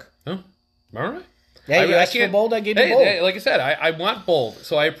Baby Gronk. Oh, all right. Hey, you asked for bold, I gave you bold. Hey, like I said, I want bold,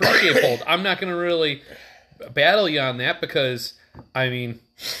 so I appreciate bold. I'm not going to really battle you on that because, I mean...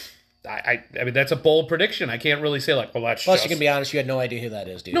 I mean, that's a bold prediction. I can't really say, like, well, that's Plus, you can be honest, you had no idea who that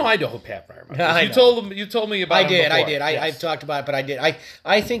is, dude. No, I know who Pat Freiermuth is. You told me about him before. I did. Yes. I've talked about it, but I did.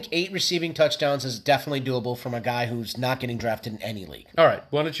 I think 8 receiving touchdowns is definitely doable from a guy who's not getting drafted in any league. All right.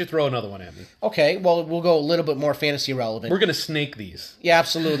 Why don't you throw another one at me? Okay. Well, we'll go a little bit more fantasy relevant. We're going to snake these. Yeah,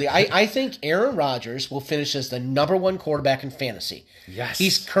 absolutely. I think Aaron Rodgers will finish as the number 1 quarterback in fantasy. Yes.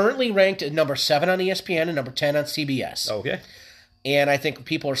 He's currently ranked at number 7 on ESPN and number 10 on CBS. Okay. And I think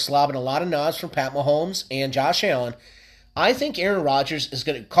people are slobbing a lot of nods from Pat Mahomes and Josh Allen. I think Aaron Rodgers is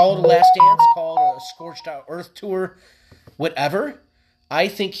going to call it a last dance, call it a scorched out earth tour, whatever. I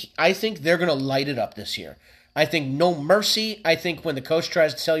think they're going to light it up this year. I think no mercy. I think when the coach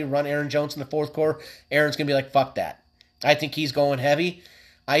tries to tell you run Aaron Jones in the fourth quarter, Aaron's going to be like, fuck that. I think he's going heavy.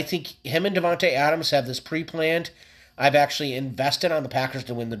 I think him and Davante Adams have this pre-planned. I've actually invested on the Packers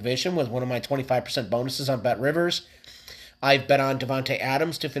to win the division with one of my 25% bonuses on Bet Rivers. I've bet on Davante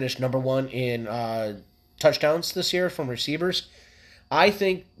Adams to finish number 1 in touchdowns this year from receivers. I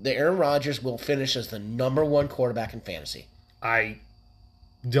think the Aaron Rodgers will finish as the number 1 quarterback in fantasy. I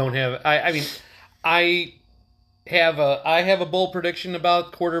don't have. I have a bold prediction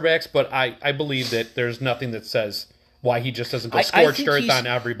about quarterbacks, but I believe that there's nothing that says why he just doesn't go scorched earth on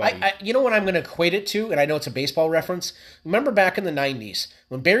everybody. You know what I'm going to equate it to, and I know it's a baseball reference. Remember back in the 90s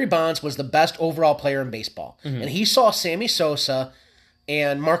when Barry Bonds was the best overall player in baseball, and he saw Sammy Sosa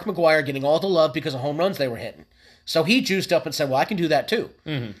and Mark McGwire getting all the love because of home runs they were hitting. So he juiced up and said, well, I can do that too.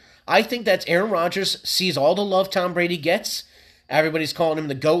 I think that's Aaron Rodgers sees all the love Tom Brady gets. Everybody's calling him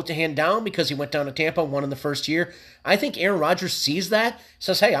the GOAT to hand down because he went down to Tampa and won in the first year. I think Aaron Rodgers sees that,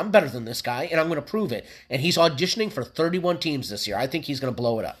 says, hey, I'm better than this guy, and I'm going to prove it. And he's auditioning for 31 teams this year. I think he's going to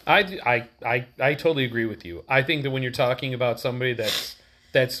blow it up. I totally agree with you. I think that when you're talking about somebody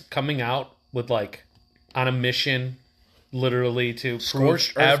that's coming out with, like, on a mission, literally to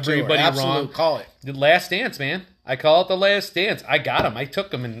prove everybody wrong. Call it. The last dance, man. I call it the last dance. I got him. I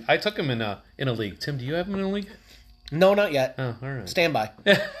took him in a league. Tim, do you have him in a league? No, not yet. Oh, all right. Stand by.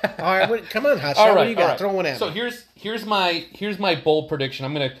 All right, come on, Hot Shot. What do you got? Right. Throw one at me. So here's my bold prediction.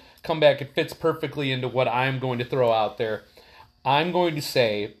 I'm going to come back. It fits perfectly into what I'm going to throw out there. I'm going to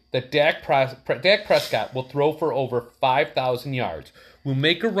say that Dak Prescott will throw for over 5,000 yards. Will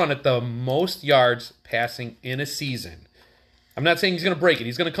make a run at the most yards passing in a season. I'm not saying he's going to break it.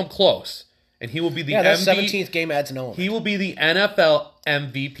 He's going to come close, and he will be the that 17th game adds an element. He will be the NFL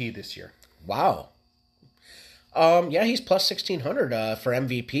MVP this year. Wow. Yeah, he's plus 1,600 for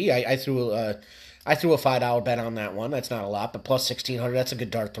MVP. I threw a $5 bet on that one. That's not a lot, but plus 1,600, that's a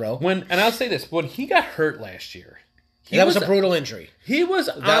good dart throw. And I'll say this: when he got hurt last year, that was a brutal injury. He was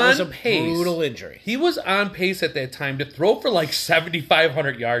on pace. Brutal injury. He was on pace at that time to throw for like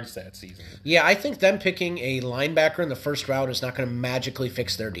 7,500 yards that season. Yeah, I think them picking a linebacker in the first round is not going to magically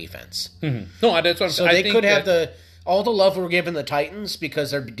fix their defense. Mm-hmm. No, that's what I'm saying. So they could have all the love we're giving the Titans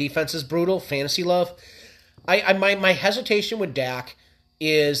because their defense is brutal, fantasy love. My hesitation with Dak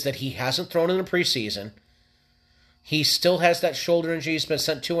is that he hasn't thrown in the preseason. He still has that shoulder injury he's been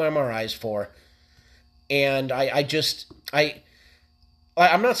sent 2 MRIs for. And I'm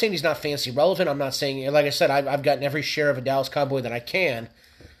not saying he's not fantasy relevant. I'm not saying, like I said, I've gotten every share of a Dallas Cowboy that I can.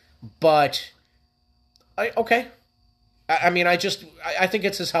 But, okay. I think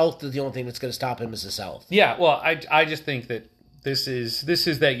it's his health. The only thing that's going to stop him is his health. Yeah, well, I just think that this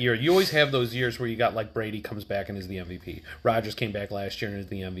is that year. You always have those years where you got like Brady comes back and is the MVP. Rodgers came back last year and is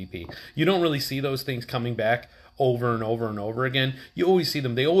the MVP. You don't really see those things coming back over and over and over again. You always see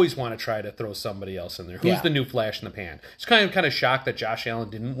them. They always want to try to throw somebody else in there. Who's the new flash in the pan? It's kind of shocked that Josh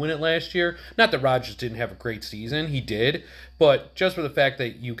Allen didn't win it last year. Not that Rodgers didn't have a great season. He did. But just for the fact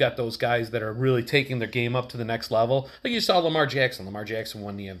that you got those guys that are really taking their game up to the next level. Like you saw Lamar Jackson. Lamar Jackson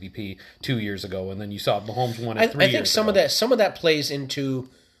won the MVP 2 years ago, and then you saw Mahomes won it 3 years ago. I think some of that plays into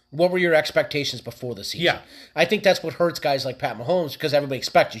what were your expectations before the season. Yeah. I think that's what hurts guys like Pat Mahomes because everybody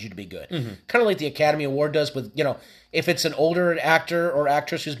expected you to be good. Mm-hmm. Kind of like the Academy Award does with, if it's an older actor or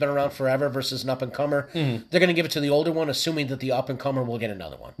actress who's been around forever versus an up-and-comer, they're going to give it to the older one, assuming that the up-and-comer will get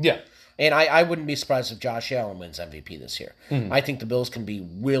another one. Yeah. And I wouldn't be surprised if Josh Allen wins MVP this year. Mm-hmm. I think the Bills can be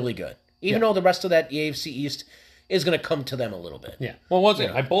really good. Even though the rest of that AFC East is going to come to them a little bit. Yeah. Well, once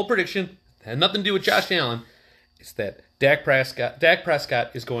again, my bold prediction had nothing to do with Josh Allen. It's that Dak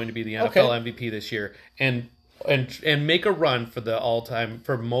Prescott is going to be the NFL MVP this year. And and make a run for the all-time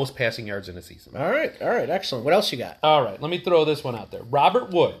for most passing yards in a season. All right, excellent. What else you got? All right, let me throw this one out there.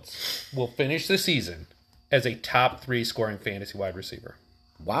 Robert Woods will finish the season as a top 3 scoring fantasy wide receiver.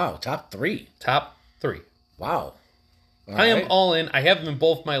 Wow, top 3. Top 3. Wow. I am all in. I have him in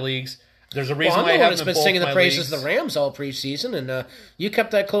both my leagues. There's a reason why I have him in both my leagues. Been singing the praises of the Rams all preseason, and you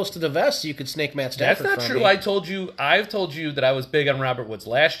kept that close to the vest so you could snake Matt Stafford. That's not true. I've told you that I was big on Robert Woods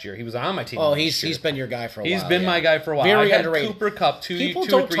last year. He was on my team. Oh, he's been your guy for a while. He's been my guy for a while. Very I had underrated. Cooper Kupp People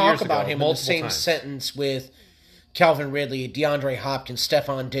two don't or 3 talk years about ago, him in the same sentence with Calvin Ridley, DeAndre Hopkins,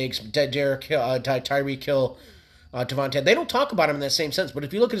 Stephon Diggs, Derek Hill, Tyreek Hill, Devontae. They don't talk about him in that same sense. But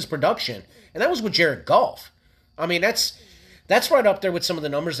if you look at his production, and that was with Jared Goff. I mean, that's right up there with some of the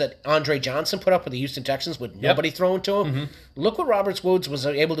numbers that Andre Johnson put up with the Houston Texans with nobody throwing to him. Mm-hmm. Look what Robert Woods was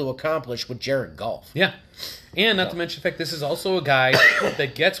able to accomplish with Jared Goff. Yeah. And not to mention the fact this is also a guy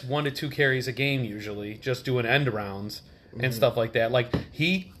that gets 1 to 2 carries a game usually, just doing end arounds and stuff like that. Like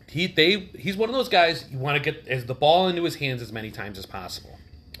he's one of those guys you want to get the ball into his hands as many times as possible.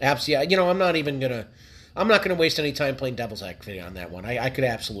 Absolutely. I'm not gonna waste any time playing devil's advocate on that one. I could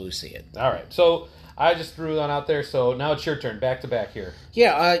absolutely see it. All right. So I just threw that out there, so now it's your turn, back to back here.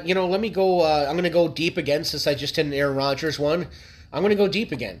 Yeah, let me go. I'm going to go deep again since I just did an Aaron Rodgers one. I'm going to go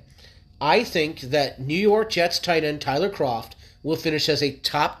deep again. I think that New York Jets tight end Tyler Kroft will finish as a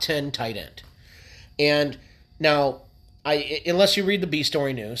top 10 tight end. And now, unless you read the B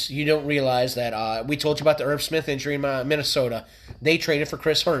Story News, you don't realize that we told you about the Irv Smith injury in Minnesota. They traded for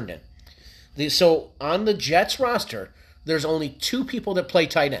Chris Herndon. So on the Jets roster, there's only 2 people that play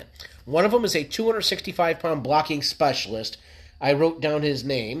tight end. One of them is a 265-pound blocking specialist. I wrote down his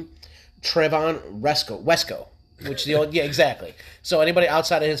name, Trevon Wesco, which exactly. So anybody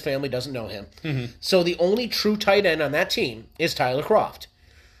outside of his family doesn't know him. Mm-hmm. So the only true tight end on that team is Tyler Kroft,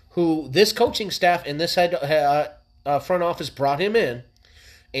 who this coaching staff and this front office brought him in.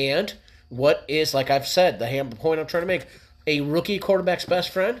 And what is, like I've said, the point I'm trying to make, a rookie quarterback's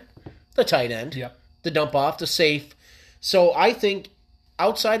best friend, the tight end, the dump off, the safe. So I think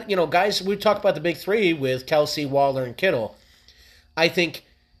outside, guys, we talk about the big 3 with Kelsey, Waller, and Kittle. I think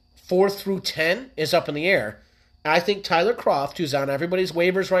 4 through 10 is up in the air. I think Tyler Kroft, who's on everybody's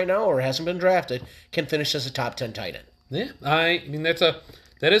waivers right now or hasn't been drafted, can finish as a top 10 tight end. Yeah, I mean that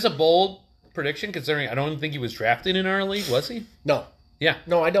is a bold prediction considering I don't even think he was drafted in our league, was he? No. Yeah.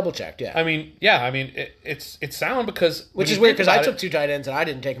 No, I double checked. Yeah. I mean, it's sound because which is weird because I took 2 tight ends and I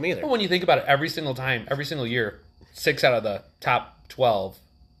didn't take them either. But when you think about it, every single year, 6 out of the top 12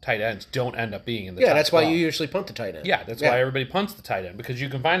 tight ends don't end up being in the top 12. That's why you usually punt the tight end. Yeah, that's why everybody punts the tight end, because you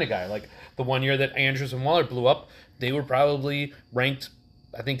can find a guy. Like the one year that Andrews and Waller blew up, they were probably ranked,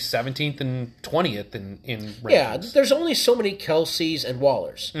 I think, 17th and 20th in rankings. Yeah, there's only so many Kelseys and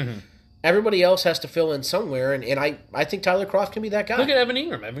Wallers. Mm-hmm. Everybody else has to fill in somewhere, and I think Tyler Kroft can be that guy. Look at Evan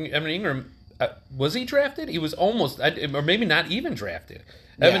Ingram. Evan Ingram, was he drafted? He was almost, or maybe not even drafted.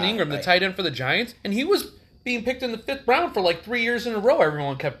 Evan Ingram, the tight end for the Giants, and he was being picked in the 5th round for like 3 years in a row.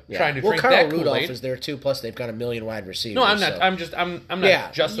 Everyone kept trying to drink that Kool-Aid. Well, Kyle Rudolph is there too. Plus, they've got a million wide receivers. No, I'm not. So. I'm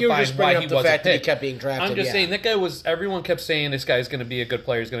not justifying why he wasn't picked. That he kept being drafted. I'm just saying that guy was. Everyone kept saying this guy's going to be a good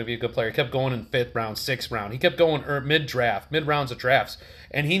player. He's going to be a good player. He kept going in 5th round, 6th round. He kept going mid rounds of drafts,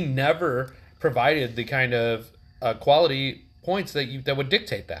 and he never provided the kind of quality points that would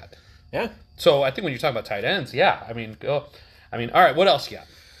dictate that. Yeah. So I think when you talk about tight ends, I mean, all right. What else you got?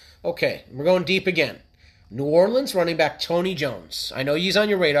 Okay, we're going deep again. New Orleans running back Tony Jones. I know he's on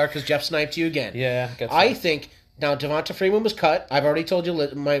your radar because Jeff sniped you again. Yeah, I think now Devonta Freeman was cut. I've already told you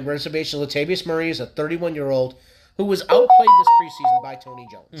my reservation. Latavius Murray is a 31-year-old who was outplayed this preseason by Tony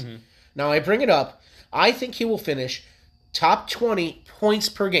Jones. Mm-hmm. Now I bring it up. I think he will finish top 20 points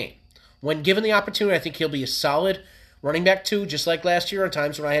per game. When given the opportunity, I think he'll be a solid running back 2, just like last year on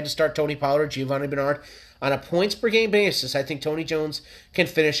times when I had to start Tony Pollard, Giovanni Bernard. On a points per game basis, I think Tony Jones can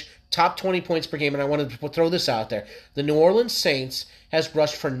finish top 20 points per game, and I wanted to throw this out there. The New Orleans Saints has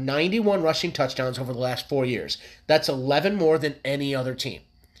rushed for 91 rushing touchdowns over the last 4 years. That's 11 more than any other team.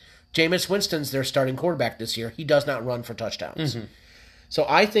 Jameis Winston's their starting quarterback this year. He does not run for touchdowns. Mm-hmm. So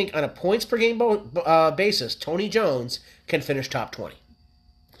I think on a points per game basis, Tony Jones can finish top 20.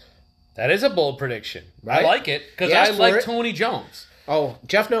 That is a bold prediction. Right? I like it because I like Tony Jones. Oh,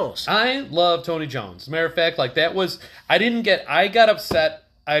 Jeff knows. I love Tony Jones. As a matter of fact, like that was I got upset.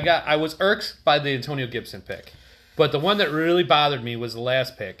 I was irked by the Antonio Gibson pick. But the one that really bothered me was the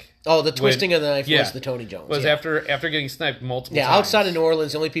last pick. Oh, the twisting of the knife was the Tony Jones. Was after getting sniped multiple times. Yeah, outside of New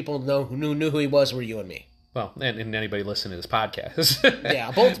Orleans, the only people who knew who he was were you and me. Well, and anybody listening to this podcast.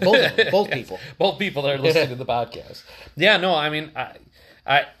 Yeah, both people. Both people that are listening to the podcast. Yeah, no, I mean,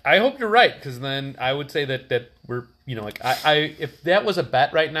 I hope you're right, because then I would say that we're, I if that was a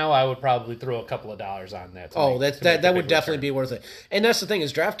bet right now, I would probably throw a couple of dollars on that. That would definitely be worth it. And that's the thing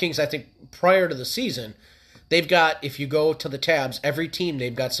is DraftKings, I think prior to the season, they've got, if you go to the tabs, every team,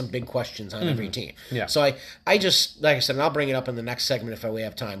 they've got some big questions on every team. Yeah. So I just, like I said, and I'll bring it up in the next segment if we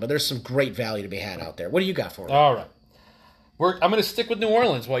have time, but there's some great value to be had out there. What do you got for me? All right. I'm going to stick with New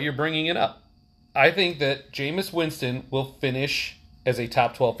Orleans while you're bringing it up. I think that Jameis Winston will finish as a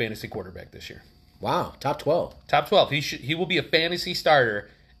top 12 fantasy quarterback this year. Wow, top 12. Top 12. He will be a fantasy starter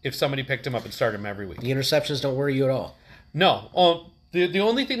if somebody picked him up and started him every week. The interceptions don't worry you at all? No. The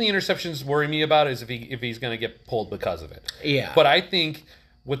only thing the interceptions worry me about is if he's going to get pulled because of it. Yeah. But I think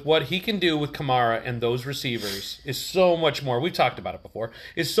with what he can do with Kamara and those receivers is so much more. We've talked about it before.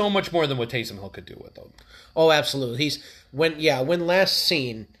 Is so much more than what Taysom Hill could do with them. Oh, absolutely. When last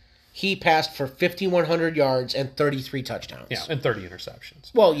seen, he passed for 5,100 yards and 33 touchdowns. Yeah, and 30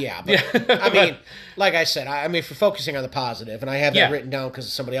 interceptions. Well, yeah, but I mean, like I said, if you're focusing on the positive, and I have that written down because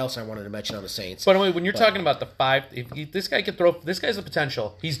of somebody else I wanted to mention on the Saints. But anyway, when you're talking about the five, if this guy can throw, this guy's a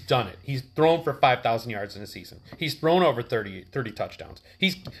potential. He's done it. He's thrown for 5,000 yards in a season. He's thrown over 30 touchdowns.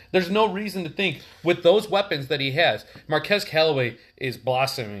 There's no reason to think with those weapons that he has, Marquez Callaway is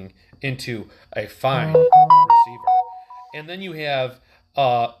blossoming into a fine receiver. And then you have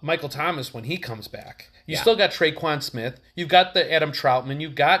Michael Thomas when he comes back. You still got Traquan Smith. You've got the Adam Troutman.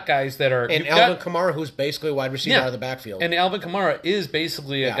 You've got guys that are... And Alvin Kamara, who's basically a wide receiver out of the backfield. And Alvin Kamara is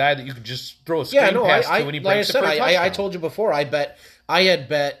basically a guy that you could just throw a screen pass to when he breaks it for a touchdown. I told you before, I had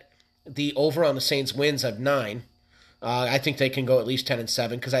bet the over on the Saints wins of 9. I think they can go at least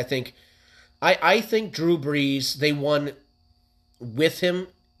 10-7 because I think Drew Brees, they won with him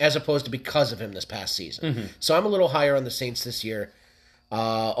as opposed to because of him this past season. Mm-hmm. So I'm a little higher on the Saints this year.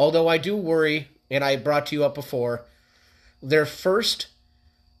 Although I do worry, and I brought to you up before, their first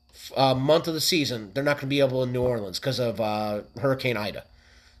month of the season, they're not going to be able in New Orleans because of Hurricane Ida.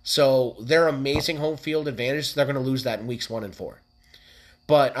 So their amazing home field advantage, they're going to lose that in weeks 1 and 4.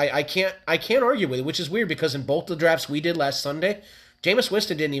 But I can't argue with it, which is weird because in both the drafts we did last Sunday, Jameis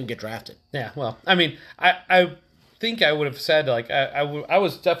Winston didn't even get drafted. Yeah, well, I mean, I think I would have said, like, I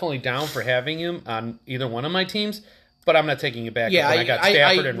was definitely down for having him on either one of my teams, but I'm not taking it back. Yeah, when I got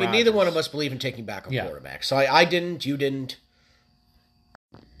Stafford and Rodgers. Neither one of us believe in taking back a quarterback. So I didn't, you didn't.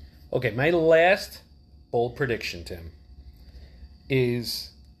 Okay, my last bold prediction, Tim, is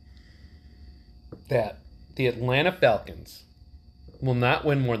that the Atlanta Falcons will not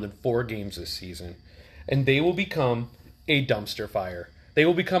win more than 4 games this season, and they will become a dumpster fire. They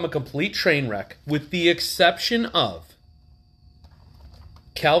will become a complete train wreck, with the exception of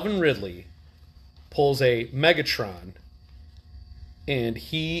Calvin Ridley pulls a Megatron, and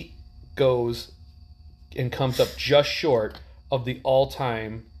he goes and comes up just short of the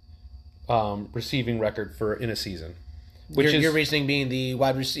all-time receiving record in a season. Your reasoning being the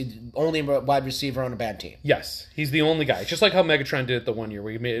only wide receiver on a bad team. Yes, he's the only guy. Just like how Megatron did it the one year,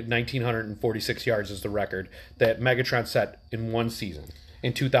 where he made 1,946 yards as the record that Megatron set in one season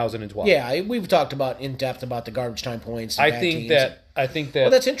in 2012. Yeah, we've talked about in depth about the garbage time points. I think that. Well,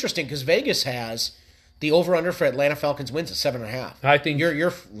 that's interesting because Vegas has the over/under for Atlanta Falcons wins at 7.5. I think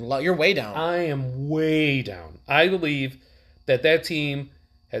you're way down. I am way down. I believe that team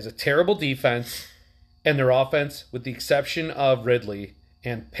has a terrible defense. And their offense, with the exception of Ridley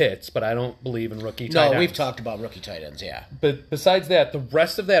and Pitts, but I don't believe in rookie tight ends. No, we've talked about rookie tight ends, yeah. But besides that, the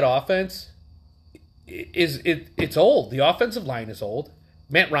rest of that offense it's old. The offensive line is old.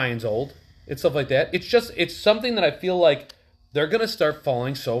 Matt Ryan's old. It's stuff like that. It's something that I feel like they're going to start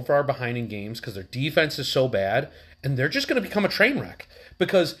falling so far behind in games because their defense is so bad, and they're just going to become a train wreck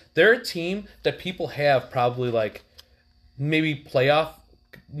because they're a team that people have probably like maybe playoff,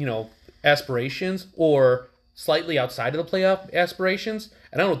 aspirations or slightly outside of the playoff aspirations,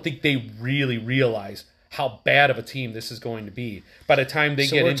 and I don't think they really realize how bad of a team this is going to be by the time they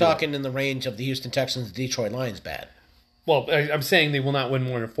get into it. So we're talking in the range of the Houston Texans, Detroit Lions bad. Well, I'm saying they will not win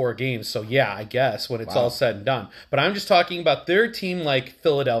more than 4 games, so yeah, I guess, when it's all said and done. But I'm just talking about their team like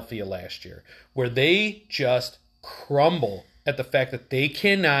Philadelphia last year, where they just crumble at the fact that they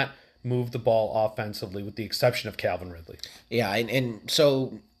cannot move the ball offensively with the exception of Calvin Ridley. Yeah, and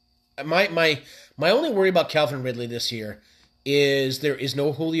so... My only worry about Calvin Ridley this year is there is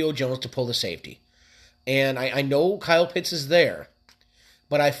no Julio Jones to pull the safety. And I know Kyle Pitts is there,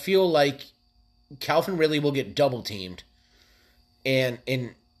 but I feel like Calvin Ridley will get double-teamed. And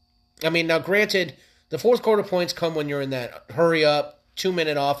I mean, now granted, the fourth quarter points come when you're in that hurry-up,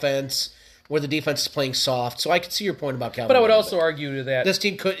 2-minute offense where the defense is playing soft. So I can see your point about Calvin. But I would also argue to that this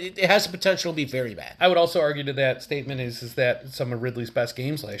team it has the potential to be very bad. I would also argue to that statement is that some of Ridley's best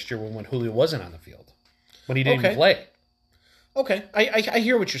games last year were when Julio wasn't on the field, when he didn't even play. Okay, I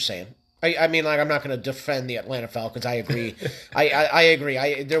hear what you're saying. I mean, like, I'm not going to defend the Atlanta Falcons. I agree. I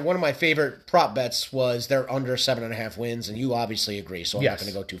agree. They're one of my favorite prop bets was they're under 7.5 wins, and you obviously agree. So I'm not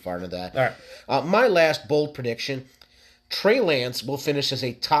going to go too far into that. All right. My last bold prediction: Trey Lance will finish as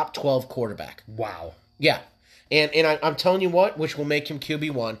a top 12 quarterback. Wow. Yeah, and I'm telling you what, which will make him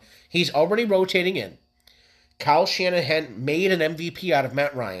QB1. He's already rotating in. Kyle Shanahan made an MVP out of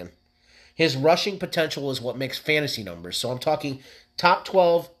Matt Ryan. His rushing potential is what makes fantasy numbers. So I'm talking top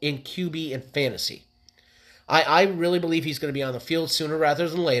 12 in QB and fantasy. I really believe he's going to be on the field sooner rather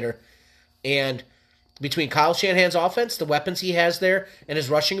than later. And between Kyle Shanahan's offense, the weapons he has there, and his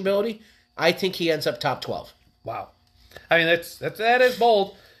rushing ability, I think he ends up top 12. Wow. I mean, that is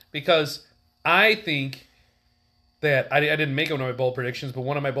bold, because I think that I didn't make one of my bold predictions, but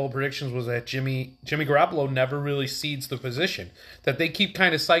one of my bold predictions was that Jimmy Garoppolo never really cedes the position. That they keep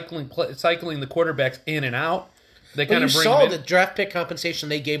kind of cycling the quarterbacks in and out. They kind of bring saw the draft pick compensation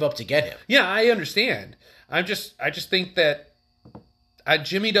they gave up to get him. Yeah, I understand. I just think that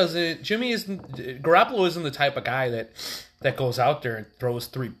Garoppolo isn't the type of guy that goes out there and throws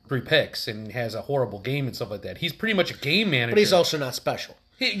three picks and has a horrible game and stuff like that. He's pretty much a game manager. But he's also not special.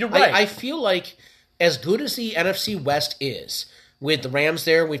 You're right. I feel like as good as the NFC West is, with the Rams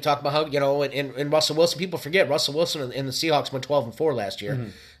there, we've talked about how, and Russell Wilson, people forget Russell Wilson and the Seahawks went 12-4 last year. Mm-hmm.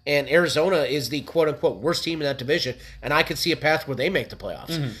 And Arizona is the quote-unquote worst team in that division, and I could see a path where they make the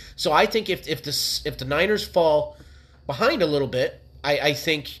playoffs. Mm-hmm. So I think if the Niners fall behind a little bit, I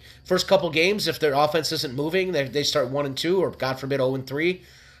think first couple games, if their offense isn't moving, they start 1-2 or God forbid 0-3.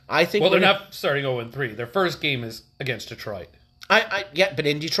 I think they're not starting 0-3. Their first game is against Detroit. But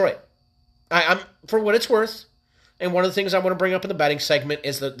in Detroit, I'm for what it's worth. And one of the things I want to bring up in the betting segment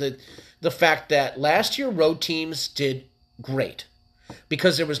is the fact that last year road teams did great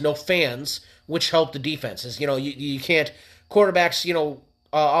because there was no fans, which helped the defenses. You can't quarterbacks.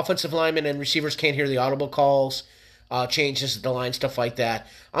 Offensive linemen and receivers can't hear the audible calls. Changes at the line, stuff like that.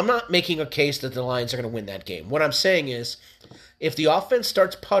 I'm not making a case that the Lions are going to win that game. What I'm saying is, if the offense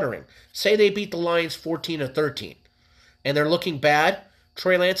starts puttering, say they beat the Lions 14-13, and they're looking bad,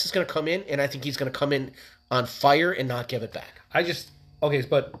 Trey Lance is going to come in, and I think he's going to come in on fire and not give it back.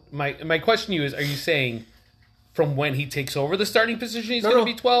 But my question to you is, are you saying from when he takes over the starting position he's going to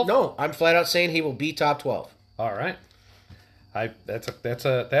be 12? No, I'm flat out saying he will be top 12. All right.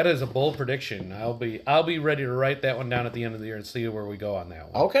 That is a bold prediction. I'll be ready to write that one down at the end of the year and see where we go on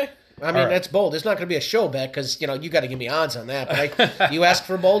that one. Okay. I mean, that's bold. It's not going to be a show bet because, you got to give me odds on that. But you asked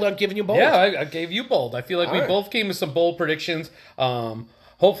for bold, I'm giving you bold. Yeah, I gave you bold. I feel like we both came with some bold predictions.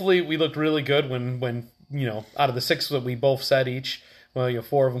 Hopefully we looked really good when out of the 6 that we both said each,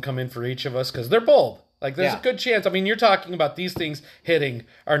 4 of them come in for each of us because they're bold. Like, there's a good chance. I mean, you're talking about these things hitting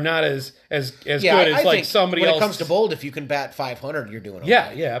are not as good as like somebody else. When it comes to bold, if you can bat 500, you're doing okay.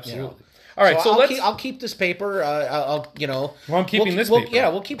 Yeah, absolutely. All right, so I'll keep this paper. I'm keeping this paper. Yeah,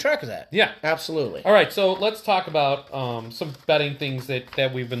 we'll keep track of that. Yeah, absolutely. All right, so let's talk about some betting things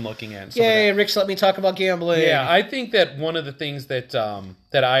that we've been looking at. Yay, Rick's let me talk about gambling. Yeah, I think that one of the things that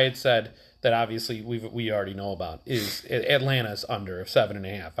I had said that obviously we already know about is Atlanta's under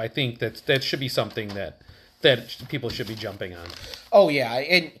 7.5. I think that should be something that people should be jumping on. Oh yeah,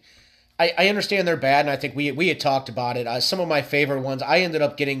 and I understand they're bad, and I think we had talked about it. Some of my favorite ones, I ended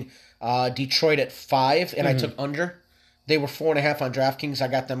up getting Detroit at 5, and I took under. They were 4.5 on DraftKings. I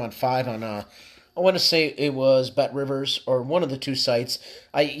got them on 5 on I want to say it was Bet Rivers or one of the 2 sites.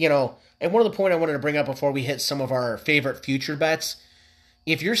 And one of the point I wanted to bring up before we hit some of our favorite future bets.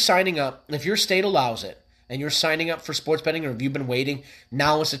 If you're signing up, if your state allows it, and you're signing up for sports betting, or if you've been waiting,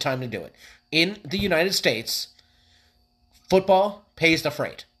 now is the time to do it. In the United States, football pays the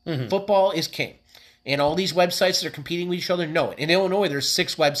freight. Mm-hmm. Football is king. And all these websites that are competing with each other know it. In Illinois, there's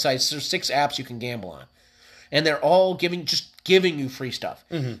 6 websites, there's 6 apps you can gamble on. And they're all giving you free stuff.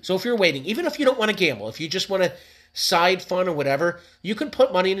 Mm-hmm. So if you're waiting, even if you don't want to gamble, if you just want to side fun or whatever, you can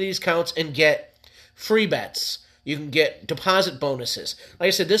put money into these accounts and get free bets. You can get deposit bonuses. Like I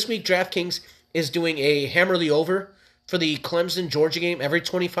said, this week DraftKings is doing a hammer the over for the Clemson-Georgia game. Every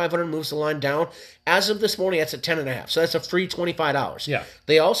 2,500 moves the line down. As of this morning, that's at 10.5. So that's a free $25. Yeah.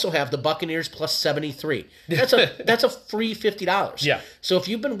 They also have the Buccaneers plus 73. That's a free $50. Yeah. So if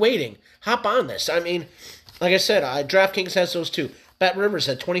you've been waiting, hop on this. I mean, like I said, DraftKings has those too. Bet Rivers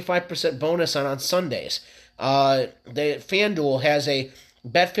had 25% bonus on Sundays. FanDuel has a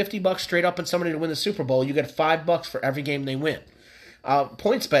bet $50 straight up on somebody to win the Super Bowl. You get $5 for every game they win.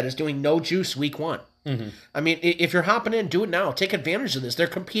 PointsBet is doing no juice week 1. Mm-hmm. I mean, if you're hopping in, do it now. Take advantage of this. They're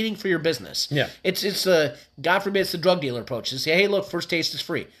competing for your business. Yeah. It's God forbid, it's the drug dealer approach. They say, hey, look, first taste is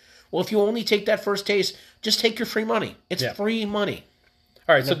free. Well, if you only take that first taste, just take your free money. It's free money.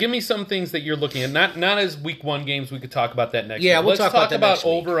 All right, so give me some things that you're looking at. Not as week 1 games. We could talk about that next week. We'll talk about that next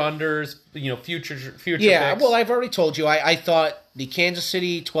week. Over-unders, future Yeah, picks. well, I've already told you. I thought the Kansas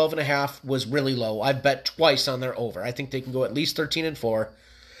City 12.5 was really low. I've bet twice on their over. I think they can go at least 13-4.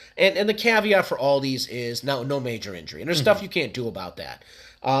 And the caveat for all these is no major injury. And there's stuff you can't do about that.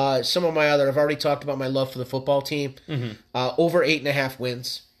 Some of my I've already talked about my love for the football team. Over 8.5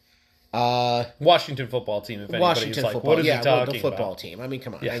 wins. Washington football team, if anybody's like, football. What is he talking the football about? team. I mean,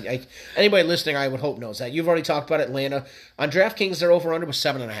 come on. Yeah. Anybody listening, I would hope, knows that. You've already talked about Atlanta. On DraftKings, their over-under was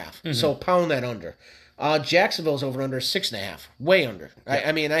 7.5. So pound that under. Jacksonville's over-under is 6.5. Way under.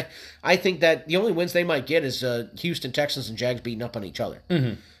 Yeah. I think that the only wins they might get is Houston Texans and Jags beating up on each other.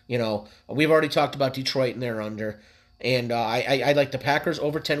 We've already talked about Detroit and their under. And I like the Packers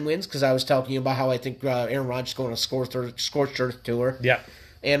over 10 wins because I was talking about how I think Aaron Rodgers is going to scorched earth tour. Yeah.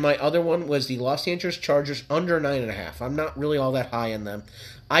 And my other one was the Los Angeles Chargers under 9.5. I'm not really all that high on them.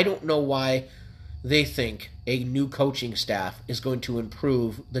 I don't know why they think a new coaching staff is going to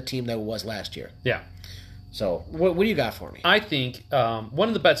improve the team that it was last year. Yeah. So, what do you got for me? I think one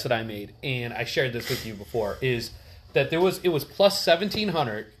of the bets that I made, and I shared this with you before, is that it was plus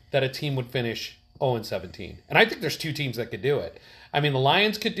 1,700 that a team would finish 0-17. And I think there's 2 teams that could do it. I mean, the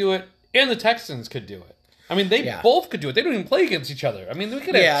Lions could do it, and the Texans could do it. I mean, they both could do it. They don't even play against each other. I mean, we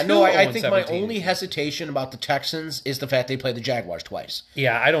could have I think my only hesitation about the Texans is the fact they play the Jaguars twice.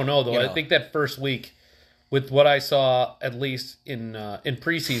 Yeah, I don't know, though. I think that first week, with what I saw, at least in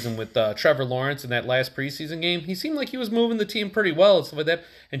preseason with Trevor Lawrence in that last preseason game, he seemed like he was moving the team pretty well and stuff like that.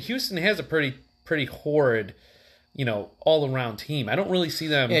 And Houston has a pretty horrid, all-around team. I don't really see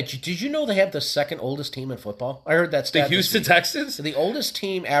them. Yeah, did you know they have the second oldest team in football? I heard that stat. The Houston Texans? So the oldest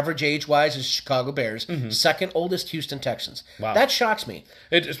team, average age-wise, is Chicago Bears. Second oldest, Houston Texans. Wow. That shocks me.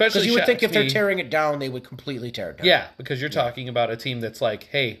 Especially because you would think if they're tearing it down, they would completely tear it down. Yeah, because you're talking about a team that's like,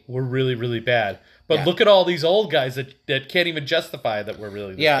 hey, we're really, really bad. But look at all these old guys that can't even justify that we're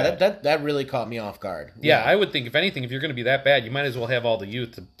really bad. That really caught me off guard. Yeah, I would think, if anything, if you're going to be that bad, you might as well have all the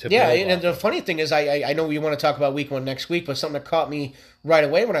youth to build and the funny thing is, I know we want to talk about week 1 next week, but something that caught me right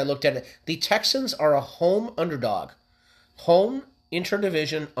away when I looked at it, the Texans are a home underdog. Home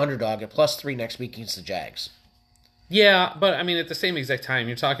interdivision underdog at +3 next week against the Jags. Yeah, but I mean, at the same exact time,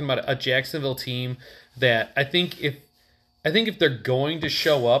 you're talking about a Jacksonville team that I think if they're going to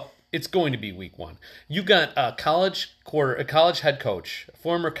show up, it's going to be week 1. You've got a former college head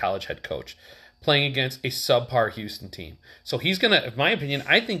coach, playing against a subpar Houston team. So he's going to, in my opinion,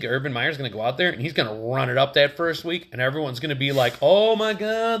 I think Urban Meyer's going to go out there and he's going to run it up that first week, and everyone's going to be like, oh my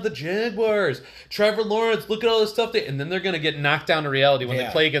God, the Jaguars, Trevor Lawrence, look at all this stuff. And then they're going to get knocked down to reality when they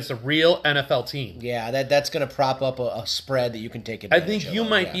play against a real NFL team. Yeah, that's going to prop up a spread that you can take advantage of. I think you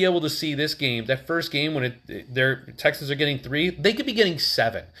might be able to see this game, that first game when their Texans are getting 3, they could be getting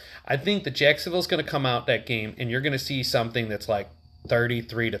 7. I think that Jacksonville's going to come out that game, and you're going to see something that's like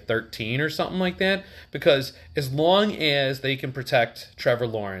 33-13 or something like that, because as long as they can protect Trevor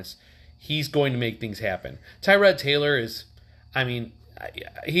Lawrence, he's going to make things happen. Tyrod Taylor is,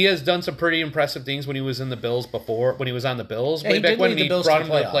 he has done some pretty impressive things when he was in the Bills before, when he was on the Bills, way back when he brought him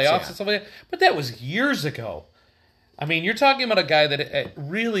to the playoffs and stuff like that, but that was years ago. I mean, you're talking about a guy that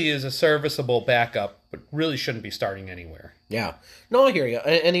really is a serviceable backup, but really shouldn't be starting anywhere. Yeah. No, I hear you.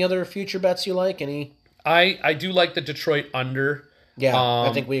 Any other future bets you like? I do like the Detroit under. Yeah,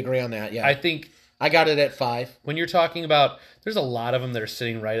 I think we agree on that. Yeah, I think I got it at 5. When you're talking about, there's a lot of them that are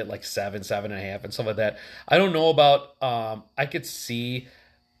sitting right at like 7, 7.5, and stuff like that. I don't know about. I could see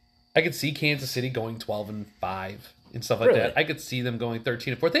Kansas City going 12-5 and stuff like that. I could see them going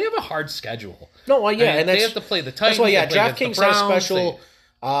 13-4. They have a hard schedule. No, and they have to play the Titans. That's why, DraftKings had a special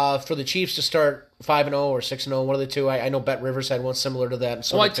for the Chiefs to start 5-0 or 6-0, one of the two. I know Bet Rivers had one similar to that. And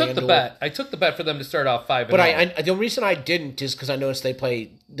so I took the bet. I took the bet for them to start off 5-0. But the reason I didn't is because I noticed they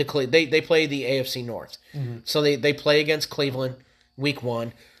play the AFC North. Mm-hmm. So they play against Cleveland week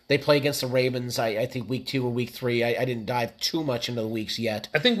 1. They play against the Ravens, I think, week 2 or week 3. I didn't dive too much into the weeks yet.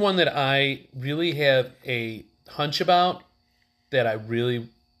 I think one that I really have a hunch about that I really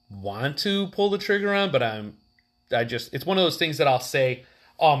want to pull the trigger on, but it's one of those things that I'll say,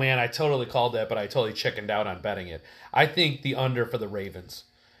 oh man, I totally called that, but I totally chickened out on betting it. I think the under for the Ravens.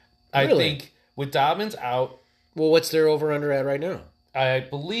 I think with Dobbins out. Well, what's their over-under at right now? I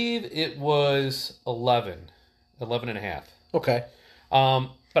believe it was 11.5. Okay.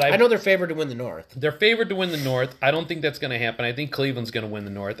 But I know they're favored to win the North. They're favored to win the North. I don't think that's going to happen. I think Cleveland's going to win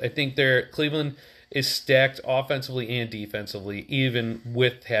the North. I think Cleveland is stacked offensively and defensively, even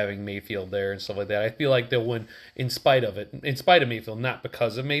with having Mayfield there and stuff like that. I feel like they'll win in spite of it, in spite of Mayfield, not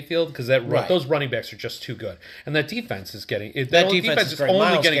because of Mayfield, because those running backs are just too good, and that defense is getting that defense is only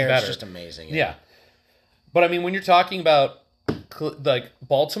Miles getting Garrett's better. Just amazing. Yeah, but I mean, when you're talking about like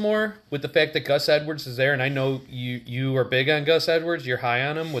Baltimore, with the fact that Gus Edwards is there, and I know you are big on Gus Edwards, you're high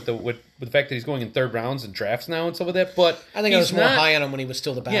on him with the fact that he's going in third rounds and drafts now and stuff like that. But I think I was more high on him when he was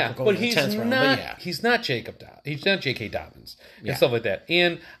still the backup going in the 10th round. But yeah, he's not he's not J.K. Dobbins and stuff like that.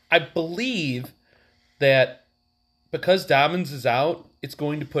 And I believe that because Dobbins is out, it's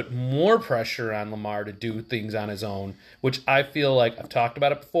going to put more pressure on Lamar to do things on his own, which I feel like I've talked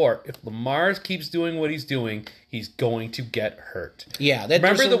about it before. If Lamar keeps doing what he's doing, he's going to get hurt. Yeah,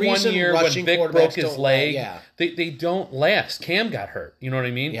 remember the 1 year when Vic broke his leg? Yeah. They don't last. Cam got hurt. You know what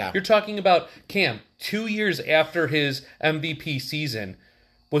I mean? Yeah. You're talking about Cam 2 years after his MVP season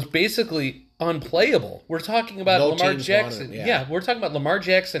was basically unplayable. We're talking about Lamar Jackson. We're talking about Lamar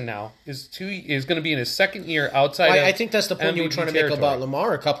Jackson now is going to be in his second year outside. I think that's the point you were trying to make about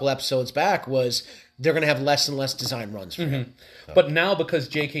Lamar a couple episodes back was they're going to have less and less design runs for him. So. But now because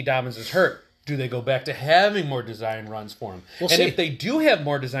J.K. Dobbins is hurt, do they go back to having more design runs for him? We'll see. If they do have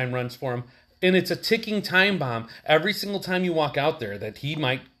more design runs for him, and it's a ticking time bomb, every single time you walk out there, that he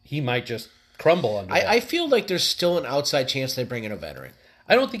might just crumble under that. I feel like there's still an outside chance they bring in a veteran.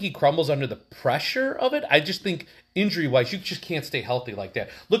 I don't think he crumbles under the pressure of it. I just think injury-wise, you just can't stay healthy like that.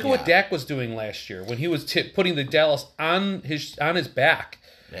 Look at what Dak was doing last year when he was putting the Dallas on his back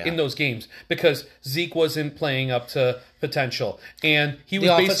in those games because Zeke wasn't playing up to potential, and he was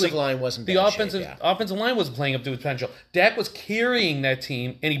the offensive line wasn't. The offensive line wasn't playing up to his potential. Dak was carrying that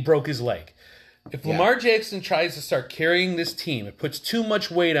team, and he broke his leg. If Lamar Jackson tries to start carrying this team, it puts too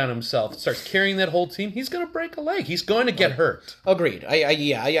much weight on himself, starts carrying that whole team, he's going to break a leg. He's going to get hurt. Agreed.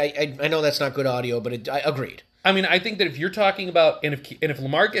 I know that's not good audio, but I agreed. I mean, I think that if you're talking about, and if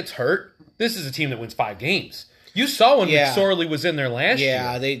Lamar gets hurt, this is a team that wins 5 games. You saw when McSorley was in there last year.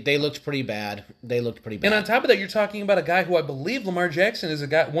 Yeah, they looked pretty bad. And on top of that, you're talking about a guy who I believe Lamar Jackson is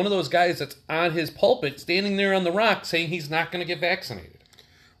one of those guys that's on his pulpit, standing there on the rock, saying he's not going to get vaccinated.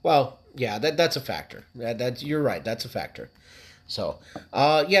 Well, yeah, that's a factor. You're right. That's a factor. So,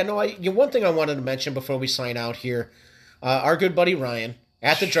 one thing I wanted to mention before we sign out here, our good buddy Ryan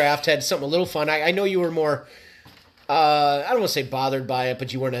at the draft had something a little fun. I know you were more, I don't want to say bothered by it,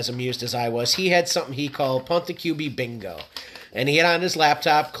 but you weren't as amused as I was. He had something he called Punt the QB Bingo. And he had on his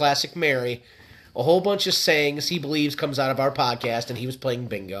laptop, Classic Mary, a whole bunch of sayings he believes comes out of our podcast, and he was playing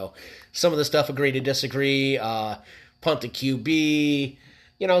bingo. Some of the stuff agree to disagree, Punt the QB,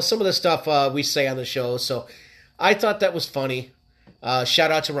 some of the stuff we say on the show. So I thought that was funny.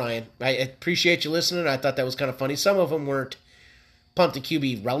 Shout out to Ryan. I appreciate you listening. I thought that was kind of funny. Some of them weren't Punt the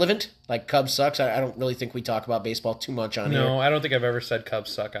QB relevant, like Cubs sucks. I don't really think we talk about baseball too much on here. No, I don't think I've ever said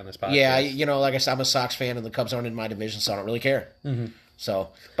Cubs suck on this podcast. Yeah, like I said, I'm a Sox fan, and the Cubs aren't in my division, so I don't really care. Mm-hmm. So,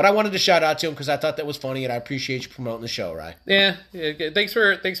 but I wanted to shout out to him because I thought that was funny, and I appreciate you promoting the show, Ryan. Yeah. Thanks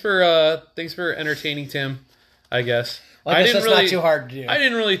for entertaining Tim, I guess. Well, I guess that's not too hard to do. I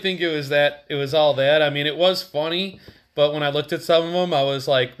didn't really think it was all that. I mean, it was funny, but when I looked at some of them, I was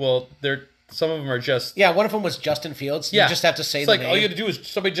like, well, some of them are just... Yeah, one of them was Justin Fields. Yeah. You just have to say the name. All you had to do is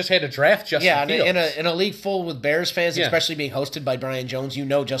somebody just had to draft Justin Fields. Yeah, in a league full with Bears fans, especially being hosted by Brian Jones,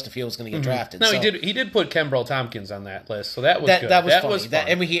 Justin Fields is going to get drafted. No, he did put Kenbrell Tompkins on that list, so that was good. That was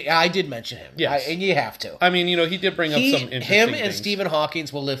funny. I did mention him. Yes. And you have to. I mean, he did bring up some interesting Him and things. Stephen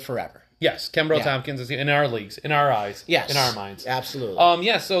Hawkins will live forever. Yes, Kenbrell Tompkins is in our leagues, in our eyes, in our minds.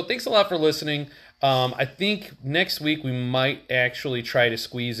 Absolutely. So thanks a lot for listening. I think next week we might actually try to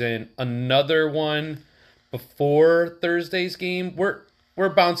squeeze in another one before Thursday's game. We're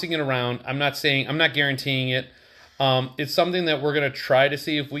bouncing it around. I'm not guaranteeing it. It's something that we're going to try to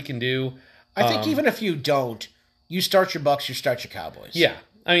see if we can do. I think even if you don't, you start your Bucks, you start your Cowboys. Yeah.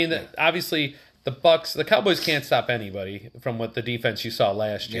 I mean, obviously the Cowboys can't stop anybody from what the defense you saw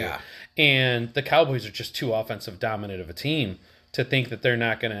last year. Yeah. And the Cowboys are just too offensive dominant of a team to think that they're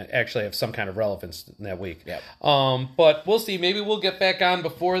not going to actually have some kind of relevance in that week. Yep. But we'll see. Maybe we'll get back on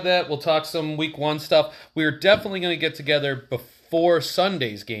before that. We'll talk some week 1 stuff. We're definitely going to get together before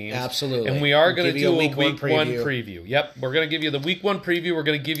Sunday's games. Absolutely. And we are going to do a week 1 preview. preview. Yep. We're going to give you the week 1 preview. We're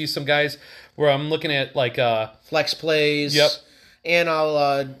going to give you some guys where I'm looking at like flex plays. Yep. And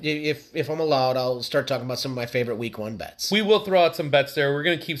I'll, if I'm allowed, I'll start talking about some of my favorite week 1 bets. We will throw out some bets there. We're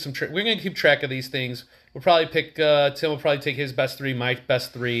going to keep we're going to keep track of these things. We'll probably pick. Tim will probably take his best 3, my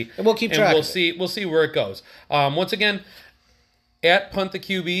best 3, and we'll keep track. We'll see where it goes. Once again, At Punt the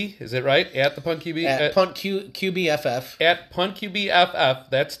QB, is it right? At the Punt QB? At Punt QBFF. At Punt QBFF,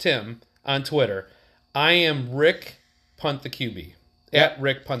 that's Tim on Twitter. I am Rick Punt the QB. At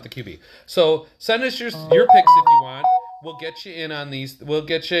Rick Punt the QB. So send us your picks if you want. We'll get you in on these. We'll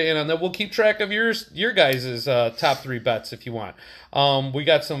get you in on that. We'll keep track of your guys' top 3 bets if you want. We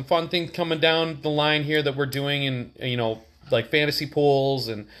got some fun things coming down the line here that we're doing in, like fantasy pools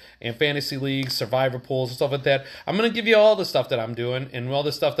and fantasy leagues, survivor pools and stuff like that. I'm going to give you all the stuff that I'm doing and all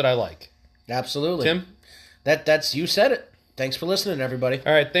the stuff that I like. Absolutely. Tim? That's you said it. Thanks for listening, everybody.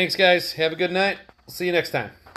 All right. Thanks, guys. Have a good night. See you next time.